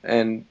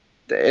 and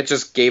it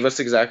just gave us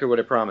exactly what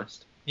it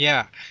promised.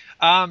 Yeah.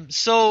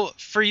 So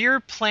for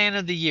your plan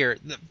of the year,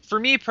 for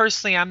me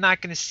personally, I'm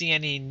not going to see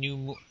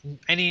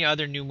any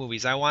other new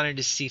movies. I wanted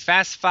to see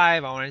Fast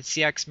 5, I wanted to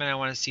see X-Men, I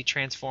wanted to see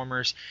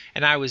Transformers,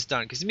 and I was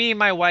done. Because me and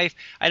my wife,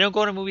 I don't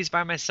go to movies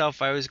by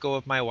myself. I always go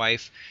with my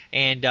wife,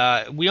 and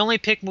we only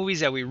pick movies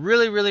that we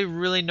really, really,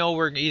 really know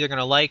we're either going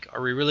to like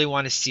or we really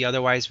want to see.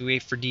 Otherwise, we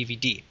wait for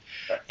DVD.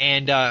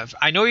 And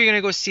I know you're going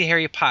to go see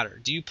Harry Potter.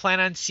 Do you plan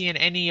on seeing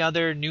any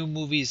other new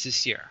movies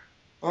this year?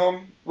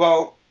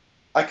 Well,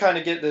 I kind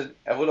of get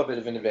a little bit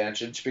of an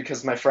advantage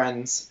because my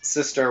friend's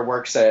sister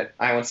works at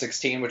Island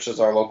 16, which is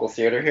our local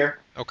theater here.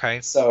 Okay.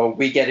 So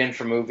we get in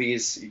for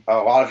movies, a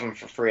lot of them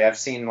for free. I've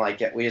seen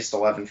like at least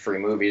 11 free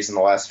movies in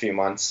the last few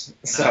months.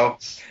 So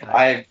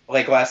nice.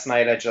 Last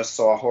night I just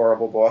saw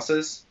Horrible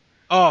Bosses.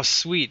 Oh,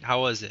 sweet.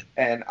 How was it?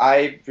 And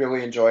I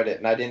really enjoyed it,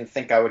 and I didn't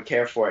think I would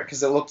care for it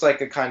because it looked like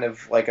a kind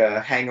of like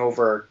a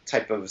Hangover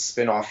type of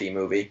spin-off-y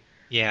movie.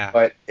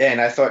 Yeah. And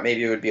I thought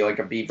maybe it would be like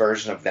a B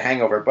version of The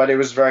Hangover, but it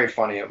was very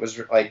funny. It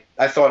was like,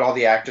 I thought all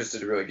the actors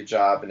did a really good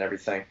job and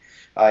everything.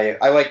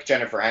 I like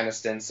Jennifer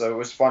Aniston, so it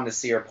was fun to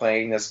see her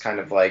playing this kind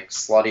of like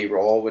slutty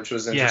role, which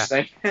was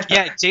interesting.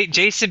 Yeah,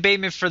 Jason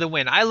Bateman for the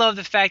win. I love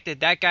the fact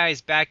that guy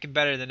is back and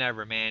better than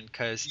ever, man.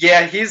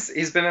 Yeah,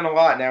 he's been in a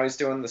lot. Now he's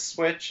doing The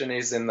Switch, and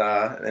he's in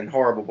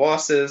Horrible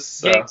Bosses.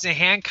 So. Yeah, he's in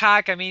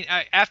Hancock. I mean,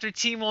 after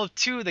Teen Wolf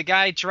 2, the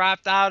guy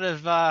dropped out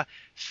of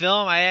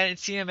film. I hadn't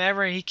seen him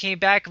ever, and he came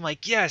back. I'm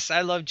like, yes,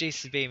 I love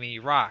Jason Bateman. He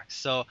rocks.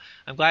 So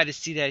I'm glad to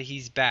see that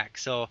he's back.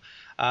 So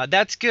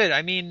that's good.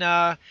 I mean,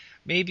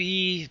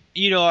 maybe,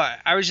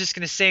 I was just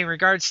going to say in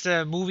regards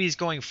to movies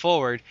going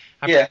forward.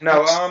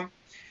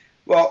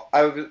 Well,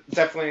 I would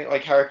definitely,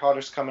 like, Harry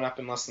Potter's coming up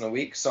in less than a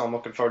week, so I'm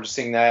looking forward to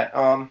seeing that.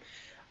 I'm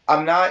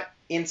not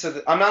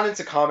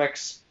into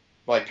comics,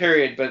 like,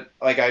 period, but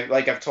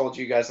I've told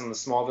you guys on the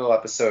Smallville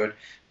episode,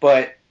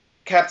 but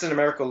Captain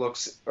America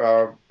looks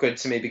good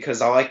to me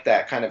because I like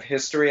that kind of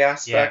history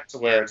aspect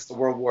where it's the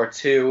World War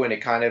II and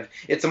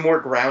it's a more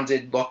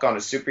grounded look on a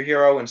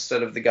superhero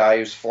instead of the guy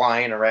who's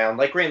flying around.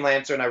 Like Green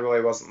Lantern, I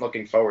really wasn't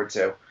looking forward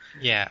to.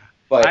 Yeah.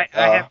 But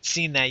I haven't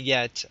seen that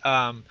yet.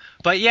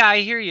 But yeah, I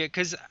hear you,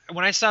 because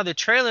when I saw the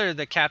trailer of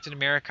the Captain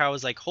America, I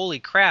was like, holy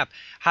crap,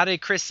 how did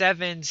Chris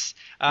Evans,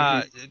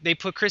 they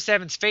put Chris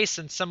Evans' face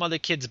in some other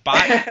kid's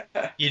body,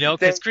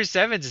 because Chris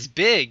Evans is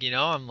big,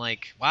 I'm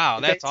like, wow,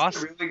 that's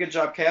awesome. They did a really good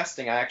job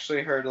casting. I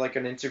actually heard like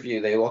an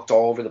interview, they looked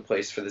all over the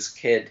place for this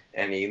kid,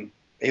 and he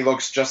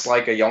looks just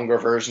like a younger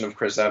version of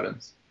Chris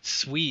Evans.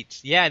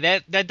 Sweet. Yeah,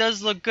 that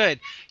does look good.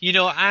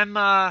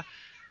 I'm,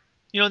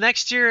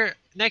 next year's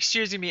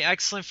gonna be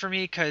excellent for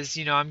me because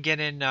I'm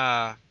getting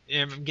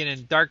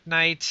Dark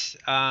Knight,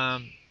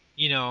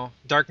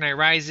 Dark Knight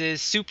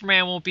Rises.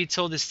 Superman won't be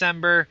till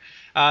December.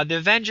 The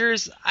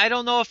Avengers, I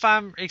don't know if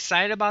I'm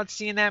excited about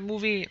seeing that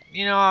movie.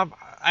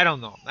 I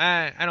don't know.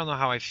 I don't know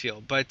how I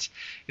feel, but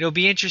it'll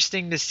be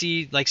interesting to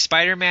see. Like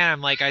Spider-Man,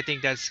 I'm like, I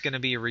think that's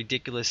gonna be a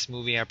ridiculous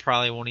movie. I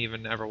probably won't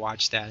even ever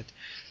watch that.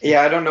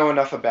 Yeah, I don't know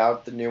enough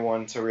about the new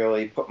one to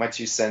really put my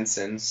 2 cents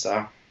in.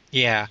 So.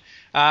 Yeah.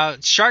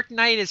 Shark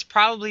Night is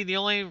probably the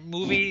only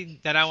movie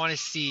that I want to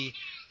see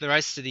the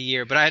rest of the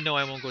year, but I know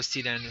I won't go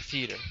see that in the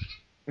theater.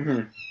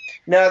 Mm-hmm.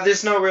 No,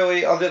 there's no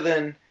really, other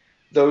than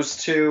those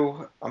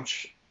two,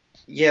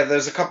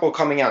 there's a couple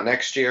coming out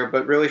next year,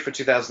 but really for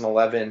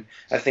 2011,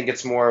 I think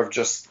it's more of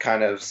just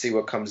kind of see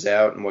what comes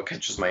out and what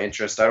catches my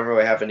interest. I don't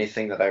really have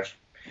anything that I've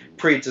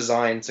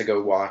pre-designed to go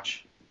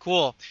watch.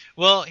 Cool.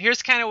 Well,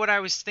 here's kind of what I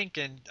was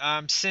thinking.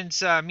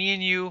 Since me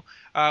and you,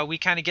 we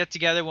kind of get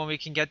together when we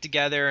can get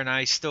together, and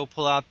I still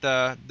pull out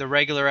the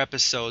regular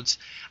episodes,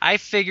 I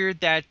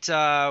figured that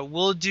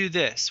we'll do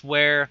this,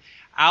 where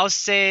I'll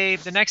say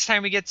the next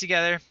time we get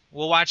together,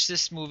 we'll watch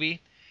this movie.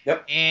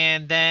 Yep.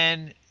 And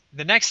then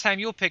the next time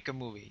you'll pick a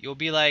movie. You'll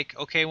be like,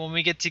 okay, when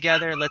we get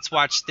together, let's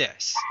watch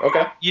this.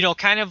 Okay.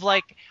 Kind of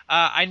like,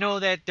 I know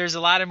that there's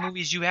a lot of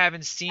movies you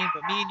haven't seen,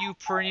 but me and you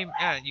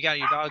you got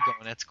your dog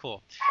going. That's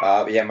cool.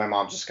 Yeah, my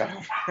mom just got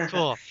home.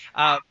 Cool.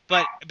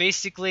 But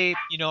basically,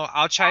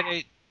 I'll try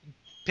to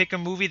pick a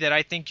movie that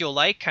I think you'll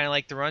like, kind of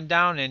like the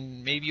rundown,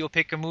 and maybe you'll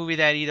pick a movie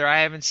that either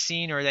I haven't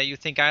seen or that you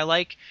think I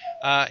like.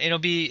 It'll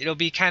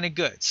be kind of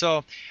good.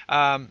 So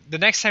the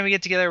next time we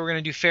get together, we're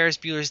gonna do Ferris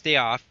Bueller's Day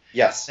Off.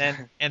 Yes.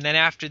 And then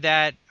after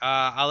that,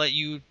 I'll let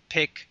you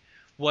pick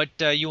what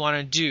you want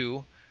to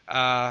do.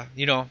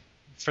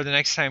 For the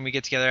next time we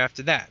get together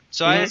after that.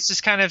 So it's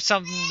just kind of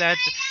something that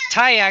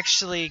Ty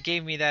actually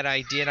gave me that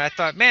idea, and I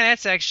thought, man,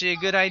 that's actually a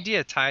good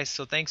idea, Ty.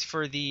 So thanks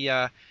for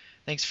the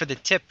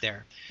tip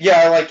there.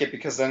 Yeah, I like it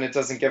because then it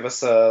doesn't give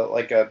us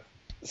a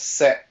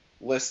set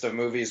list of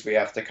movies we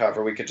have to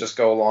cover. We could just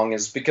go along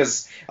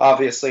because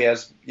obviously,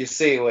 as you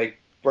see, like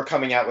we're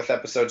coming out with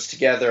episodes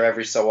together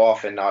every so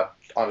often, not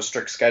on a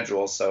strict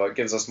schedule, so it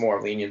gives us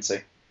more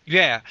leniency.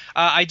 Yeah,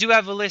 I do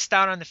have a list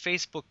out on the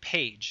Facebook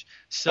page.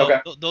 So Okay.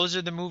 Those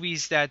are the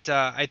movies that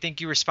I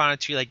think you responded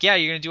to. Like, yeah,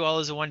 you're gonna do all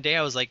those in one day.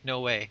 I was like, no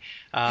way.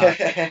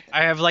 I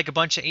have like a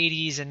bunch of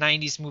 80s and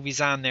 90s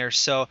movies on there.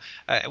 So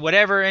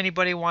whatever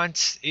anybody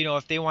wants,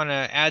 if they want to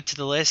add to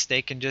the list,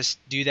 they can just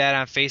do that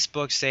on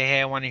Facebook. Say, hey,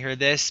 I want to hear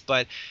this.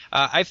 But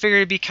I figured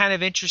it'd be kind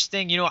of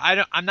interesting.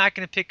 I'm not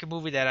gonna pick a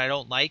movie that I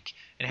don't like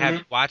and have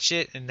you watch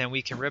it, and then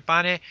we can rip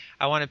on it.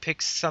 I want to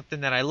pick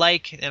something that I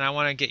like, and I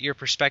want to get your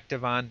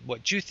perspective on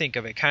what you think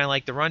of it. Kind of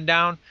like the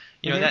rundown.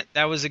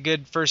 That was a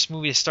good first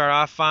movie to start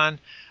off on.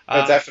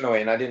 Definitely,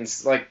 and I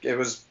didn't it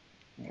was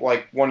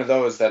like one of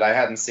those that I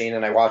hadn't seen,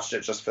 and I watched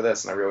it just for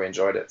this, and I really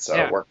enjoyed it, so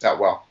it worked out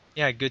well.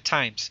 Yeah, good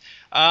times.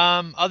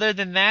 Other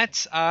than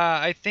that,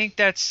 I think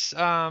that's.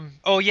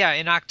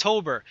 In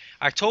October.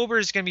 October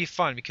is gonna be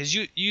fun because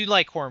you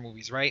like horror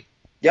movies, right?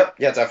 Yep.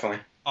 Yeah,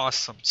 definitely.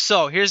 Awesome.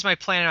 So here's my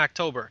plan in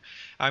October.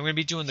 I'm going to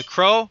be doing The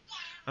Crow. I'm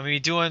going to be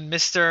doing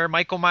Mr.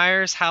 Michael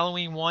Myers,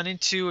 Halloween 1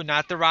 and 2,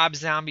 not the Rob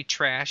Zombie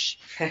trash,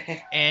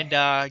 and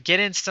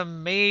get in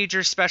some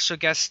major special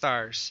guest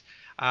stars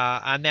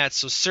on that.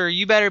 So, sir,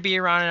 you better be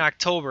around in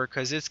October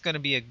because it's going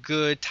to be a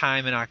good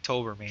time in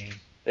October, man.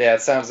 Yeah,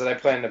 it sounds that I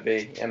plan to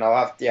be. And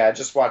I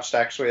just watched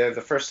actually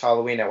the first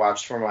Halloween I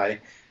watched for my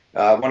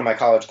one of my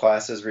college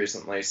classes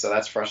recently, so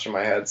that's fresh in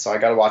my head. So I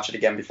got to watch it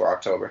again before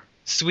October.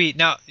 Sweet.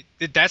 Now,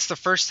 that's the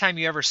first time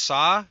you ever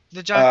saw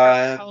the John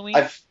Carpenter Halloween?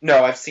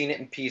 I've seen it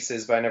in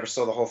pieces, but I never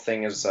saw the whole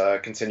thing as a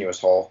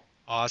continuous whole.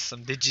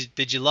 Awesome.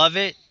 Did you love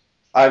it?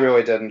 I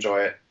really did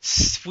enjoy it.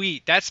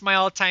 Sweet. That's my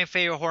all-time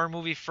favorite horror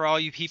movie for all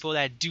you people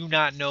that do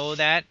not know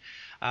that.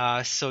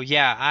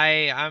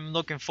 I'm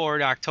looking forward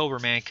to October,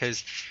 man,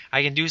 because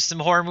I can do some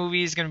horror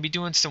movies. Going to be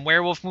doing some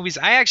werewolf movies.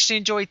 I actually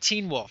enjoy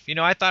Teen Wolf.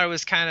 I thought it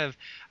was kind of,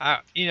 I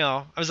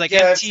was like,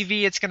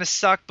 MTV, it's going to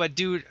suck. But,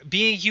 dude,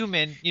 Being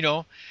Human,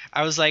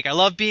 I was like, I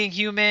love Being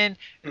Human.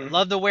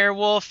 Love the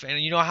werewolf. And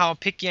you know how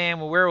picky I am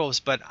with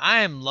werewolves. But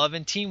I am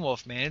loving Teen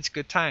Wolf, man. It's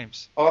good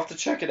times. I'll have to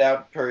check it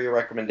out per your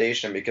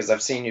recommendation because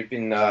I've seen you've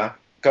been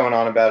going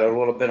on about it a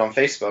little bit on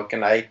Facebook,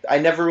 and I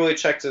never really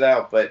checked it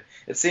out, but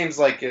it seems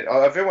like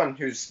everyone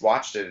who's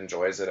watched it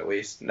enjoys it at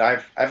least. And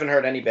I haven't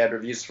heard any bad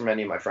reviews from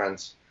any of my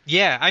friends.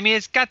 Yeah, I mean,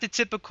 it's got the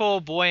typical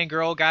boy and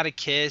girl got to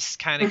kiss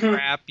kind of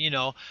crap,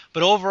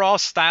 but overall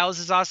Styles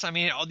is awesome. I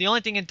mean, the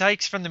only thing it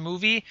takes from the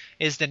movie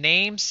is the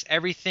names.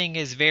 Everything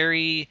is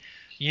very,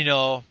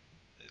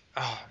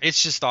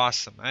 it's just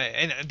awesome.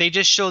 And they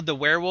just showed the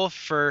werewolf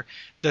for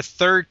the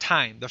third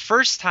time. The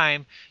first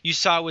time you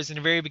saw it was in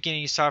the very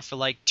beginning. You saw it for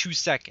like 2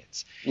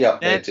 seconds. Yeah,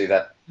 they do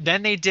that.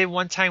 Then they did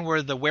one time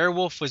where the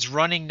werewolf was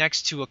running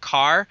next to a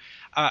car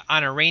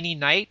on a rainy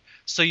night.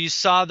 So you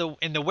saw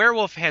and the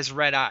werewolf has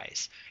red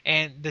eyes.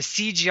 And the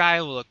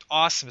CGI looked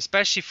awesome,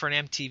 especially for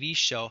an MTV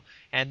show.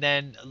 And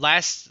then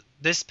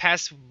this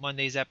past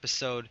Monday's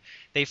episode,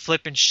 they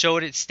flip and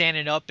showed it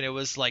standing up, and it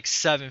was like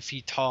 7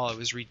 feet tall. It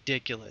was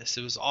ridiculous.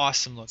 It was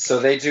awesome looking. So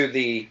they do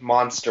the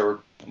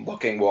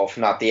monster-looking wolf,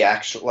 not the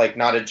actual,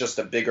 just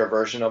a bigger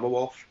version of a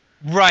wolf?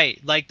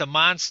 Right, like the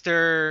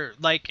monster,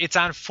 like it's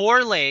on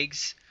 4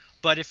 legs,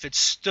 but if it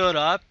stood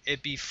up,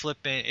 it'd be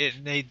flipping.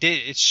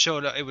 It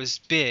showed up. It was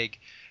big.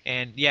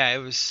 And yeah, it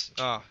was.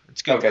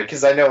 It's good. Okay,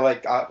 because I know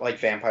like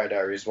Vampire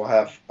Diaries will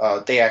have.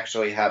 They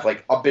actually have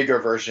like a bigger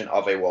version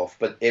of a wolf,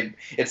 but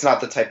it's not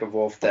the type of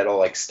wolf that'll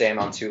like stand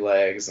on 2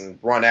 legs and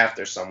run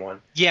after someone.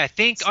 Yeah,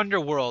 think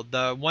Underworld,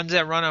 the ones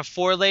that run on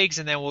 4 legs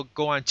and then will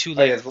go on 2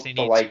 legs. The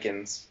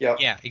Lycans. Yep.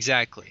 Yeah,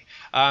 exactly.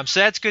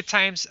 So that's good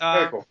times.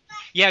 Very cool.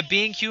 Yeah,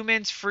 Being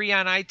Human's free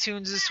on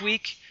iTunes this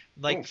week,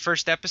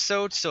 first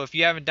episode. So if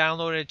you haven't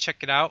downloaded it,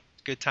 check it out.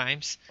 Good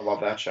times. I love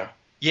that show.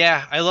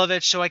 Yeah, I love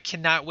that show. I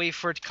cannot wait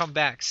for it to come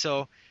back.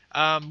 So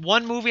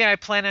one movie I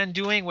plan on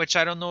doing, which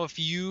I don't know if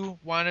you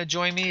want to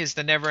join me, is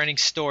The Neverending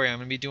Story. I'm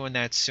going to be doing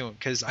that soon.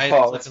 It's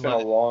been a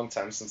long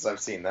time since I've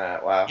seen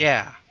that. Wow.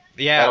 Yeah.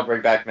 That'll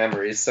bring back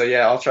memories. So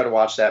yeah, I'll try to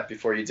watch that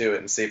before you do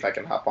it and see if I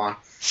can hop on.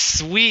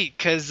 Sweet,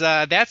 because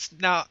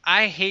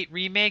I hate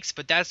remakes,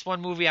 but that's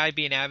one movie I'd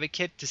be an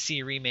advocate to see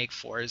a remake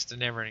for is The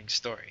Neverending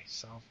Story.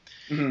 So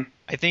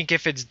I think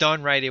if it's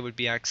done right, it would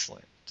be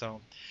excellent.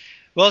 So.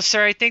 Well,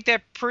 sir, I think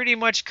that pretty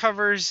much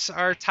covers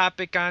our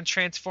topic on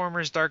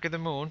Transformers Dark of the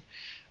Moon.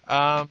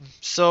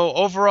 So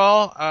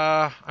overall,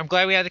 I'm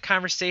glad we had the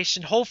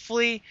conversation.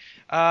 Hopefully,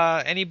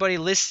 anybody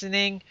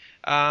listening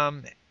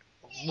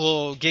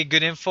will get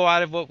good info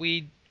out of what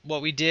we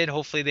did.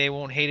 Hopefully, they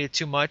won't hate it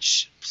too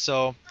much.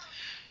 So,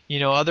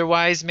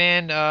 otherwise,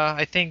 man,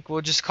 I think we'll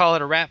just call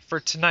it a wrap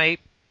for tonight.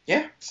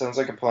 Yeah, sounds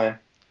like a plan.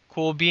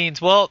 Cool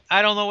beans. Well,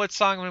 I don't know what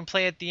song I'm going to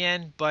play at the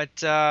end, but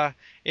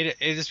it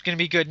is going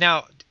to be good.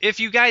 Now, if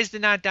you guys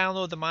did not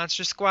download the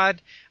Monster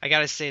Squad, I got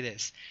to say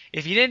this.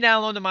 If you didn't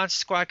download the Monster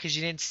Squad because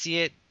you didn't see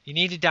it, You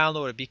need to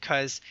download it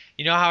because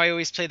you know how I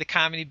always play the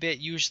comedy bit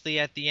usually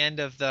at the end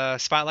of the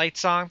Spotlight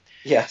song?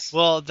 Yes.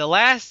 Well,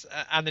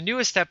 on the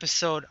newest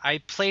episode, I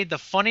played the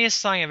funniest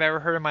song I've ever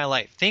heard in my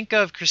life. Think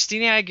of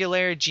Christina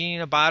Aguilera, Genie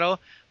in a Bottle,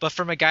 but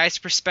from a guy's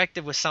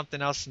perspective with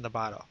something else in the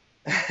bottle.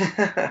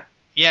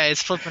 Yeah,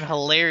 it's flipping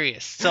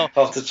hilarious. So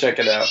I'll have to check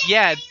it out.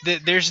 Yeah,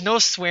 there's no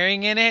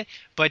swearing in it,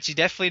 but you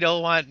definitely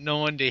don't want no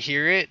one to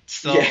hear it.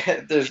 So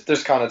yeah,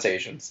 there's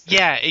connotations.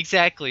 Yeah,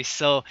 exactly.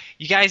 So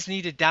you guys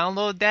need to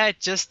download that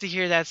just to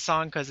hear that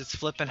song because it's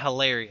flipping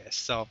hilarious.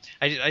 So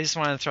I just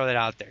wanted to throw that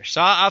out there. So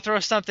I'll throw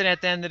something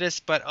at the end of this.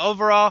 But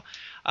overall,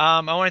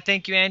 I want to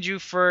thank you, Andrew,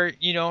 for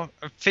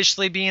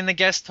officially being the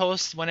guest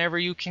host. Whenever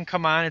you can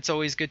come on, it's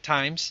always good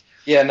times.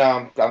 Yeah,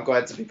 no, I'm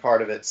glad to be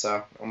part of it.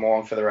 So I'm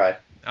along for the ride.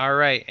 All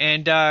right,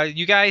 and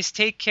you guys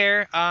take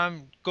care.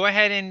 Go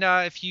ahead and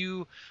if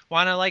you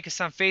want to like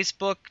us on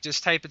Facebook,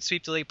 just type in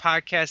Sweep the Leg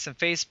Podcast on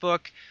Facebook.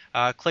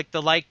 Click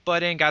the like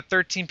button. Got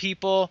 13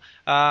 people.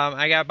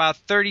 I got about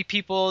 30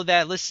 people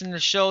that listen to the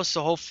show,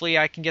 so hopefully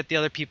I can get the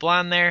other people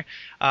on there.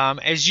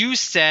 As you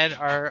said,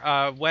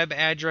 our web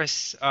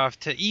address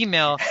to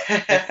email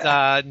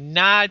is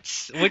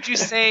not. What'd you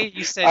say?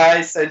 You said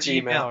I said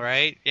Gmail,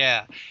 right?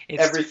 Yeah.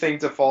 Everything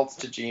defaults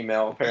to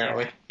Gmail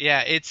apparently.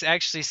 Yeah, it's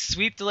actually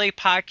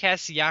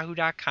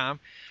sweepthelegpodcast@yahoo.com.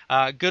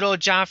 Good old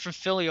John from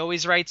Philly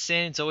always writes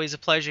in. It's always a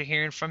pleasure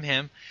hearing from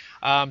him.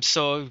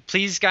 So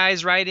please,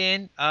 guys, write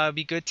in.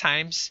 Be good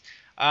times.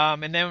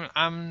 And then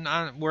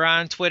we're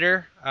on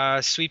Twitter,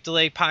 Sweep the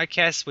Leg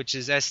Podcast, which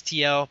is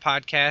STL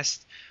Podcast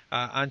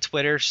on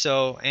Twitter.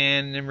 So,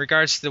 and in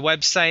regards to the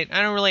website,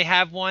 I don't really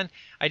have one.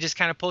 I just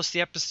kind of post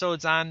the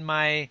episodes on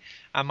my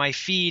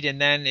feed,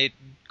 and then it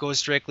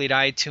goes directly to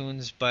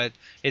iTunes. But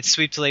it's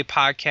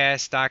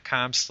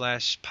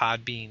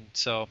sweepthelegpodcast.com/podbean.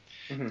 So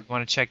you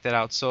want to check that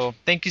out. So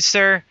thank you,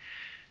 sir.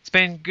 It's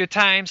been a good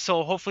time.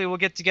 So hopefully we'll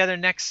get together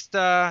next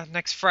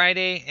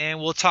Friday, and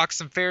we'll talk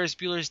some Ferris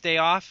Bueller's Day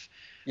Off.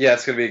 Yeah,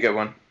 it's going to be a good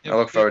one. I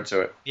look forward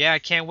to it. Yeah, I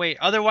can't wait.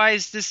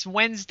 Otherwise, this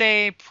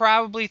Wednesday,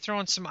 probably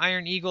throwing some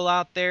Iron Eagle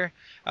out there.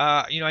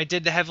 I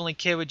did The Heavenly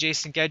Kid with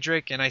Jason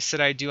Gedrick, and I said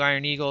I'd do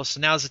Iron Eagle. So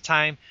now's the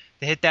time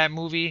to hit that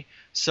movie.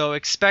 So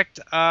expect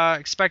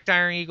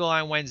Iron Eagle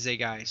on Wednesday,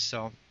 guys.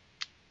 So,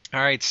 all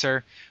right,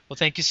 sir. Well,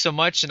 thank you so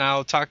much, and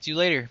I'll talk to you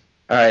later.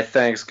 All right,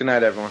 thanks. Good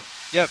night, everyone.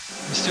 Yep.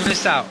 Let's do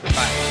this out.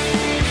 Bye.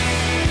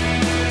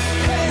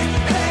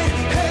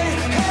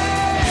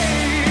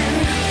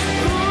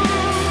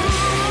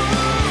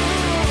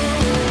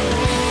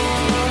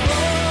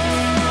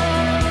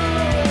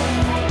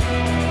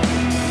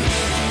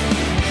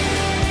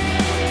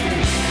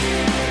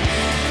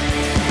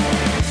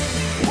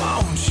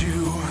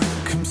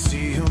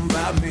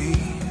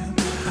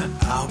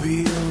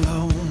 Be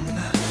alone,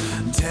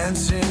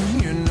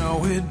 dancing, you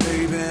know it,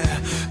 baby.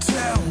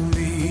 Tell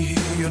me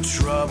your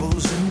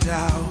troubles and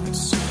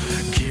doubts,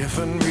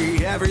 giving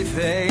me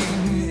everything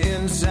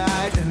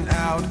inside and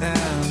out.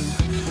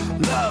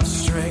 And love's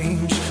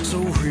strange, so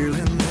real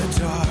in the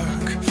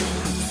dark.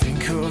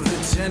 Think of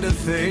the tender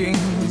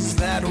things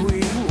that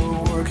we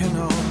were working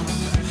on.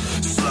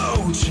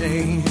 Slow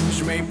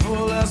change may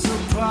pull us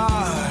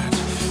apart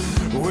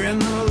when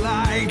the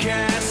light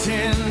gets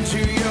into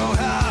your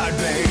heart,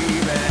 baby.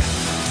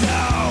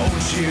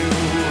 Don't you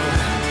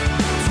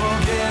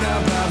forget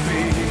about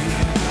me.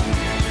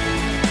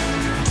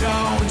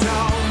 Don't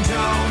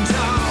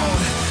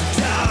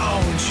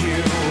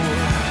you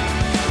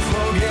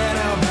forget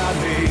about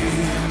me.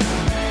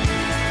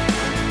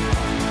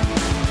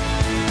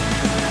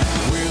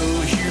 Will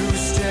you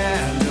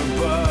stand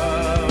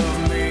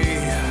above me?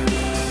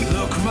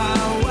 Look my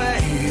way,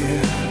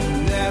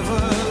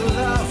 never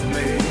love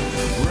me.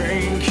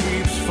 Rain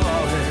keeps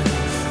falling,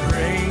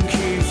 rain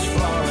keeps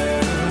falling.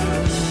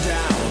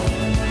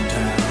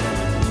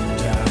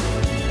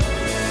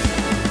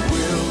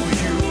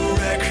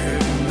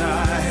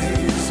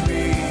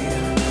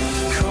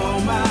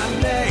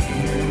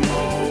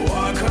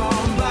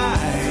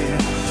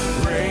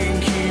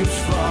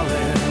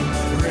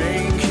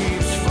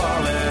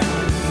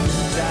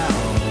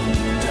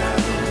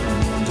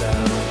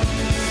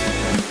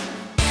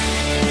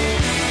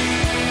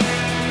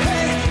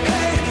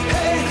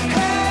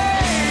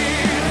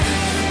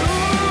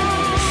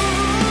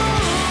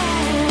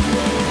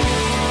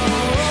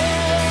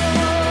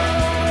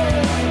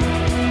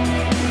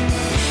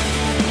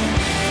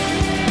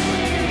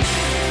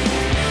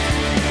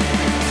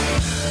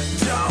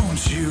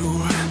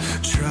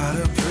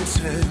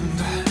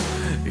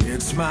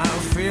 My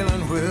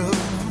feeling will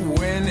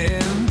win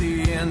in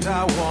the end.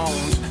 I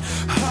won't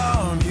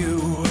harm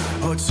you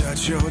or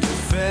touch your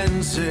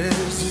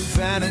defenses,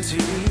 vanity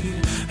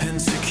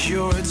and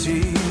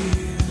security.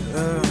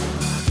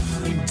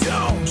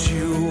 Don't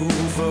you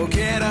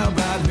forget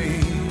about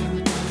me.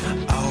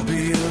 I'll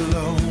be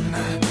alone,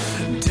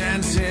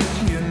 dancing,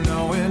 you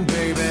know it,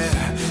 baby.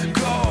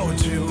 Go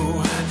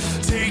to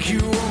take you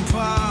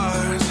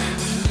apart.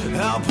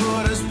 I'll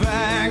put us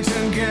back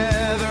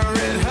together.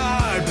 It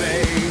hard,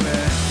 baby.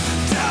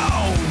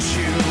 Don't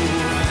you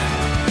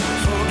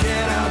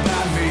forget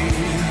about me.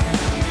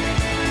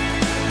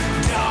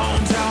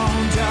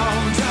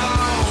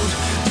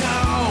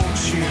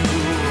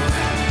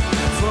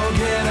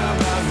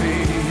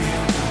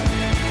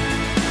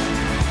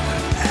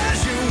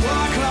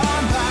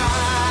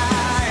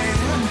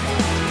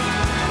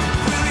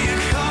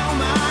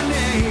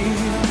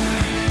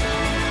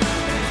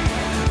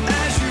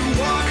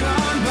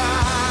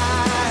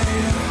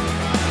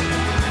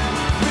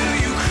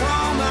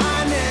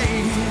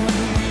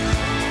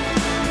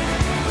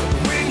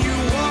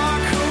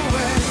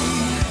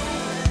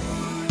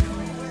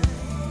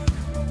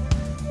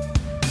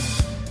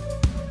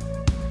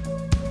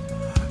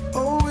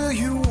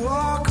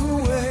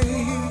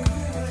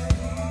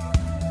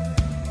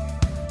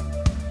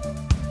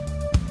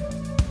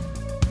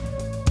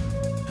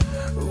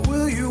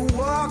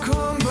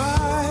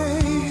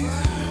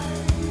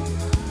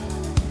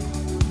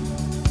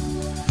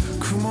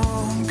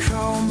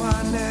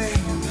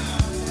 name?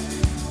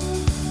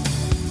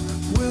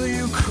 Will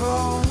you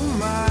call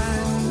my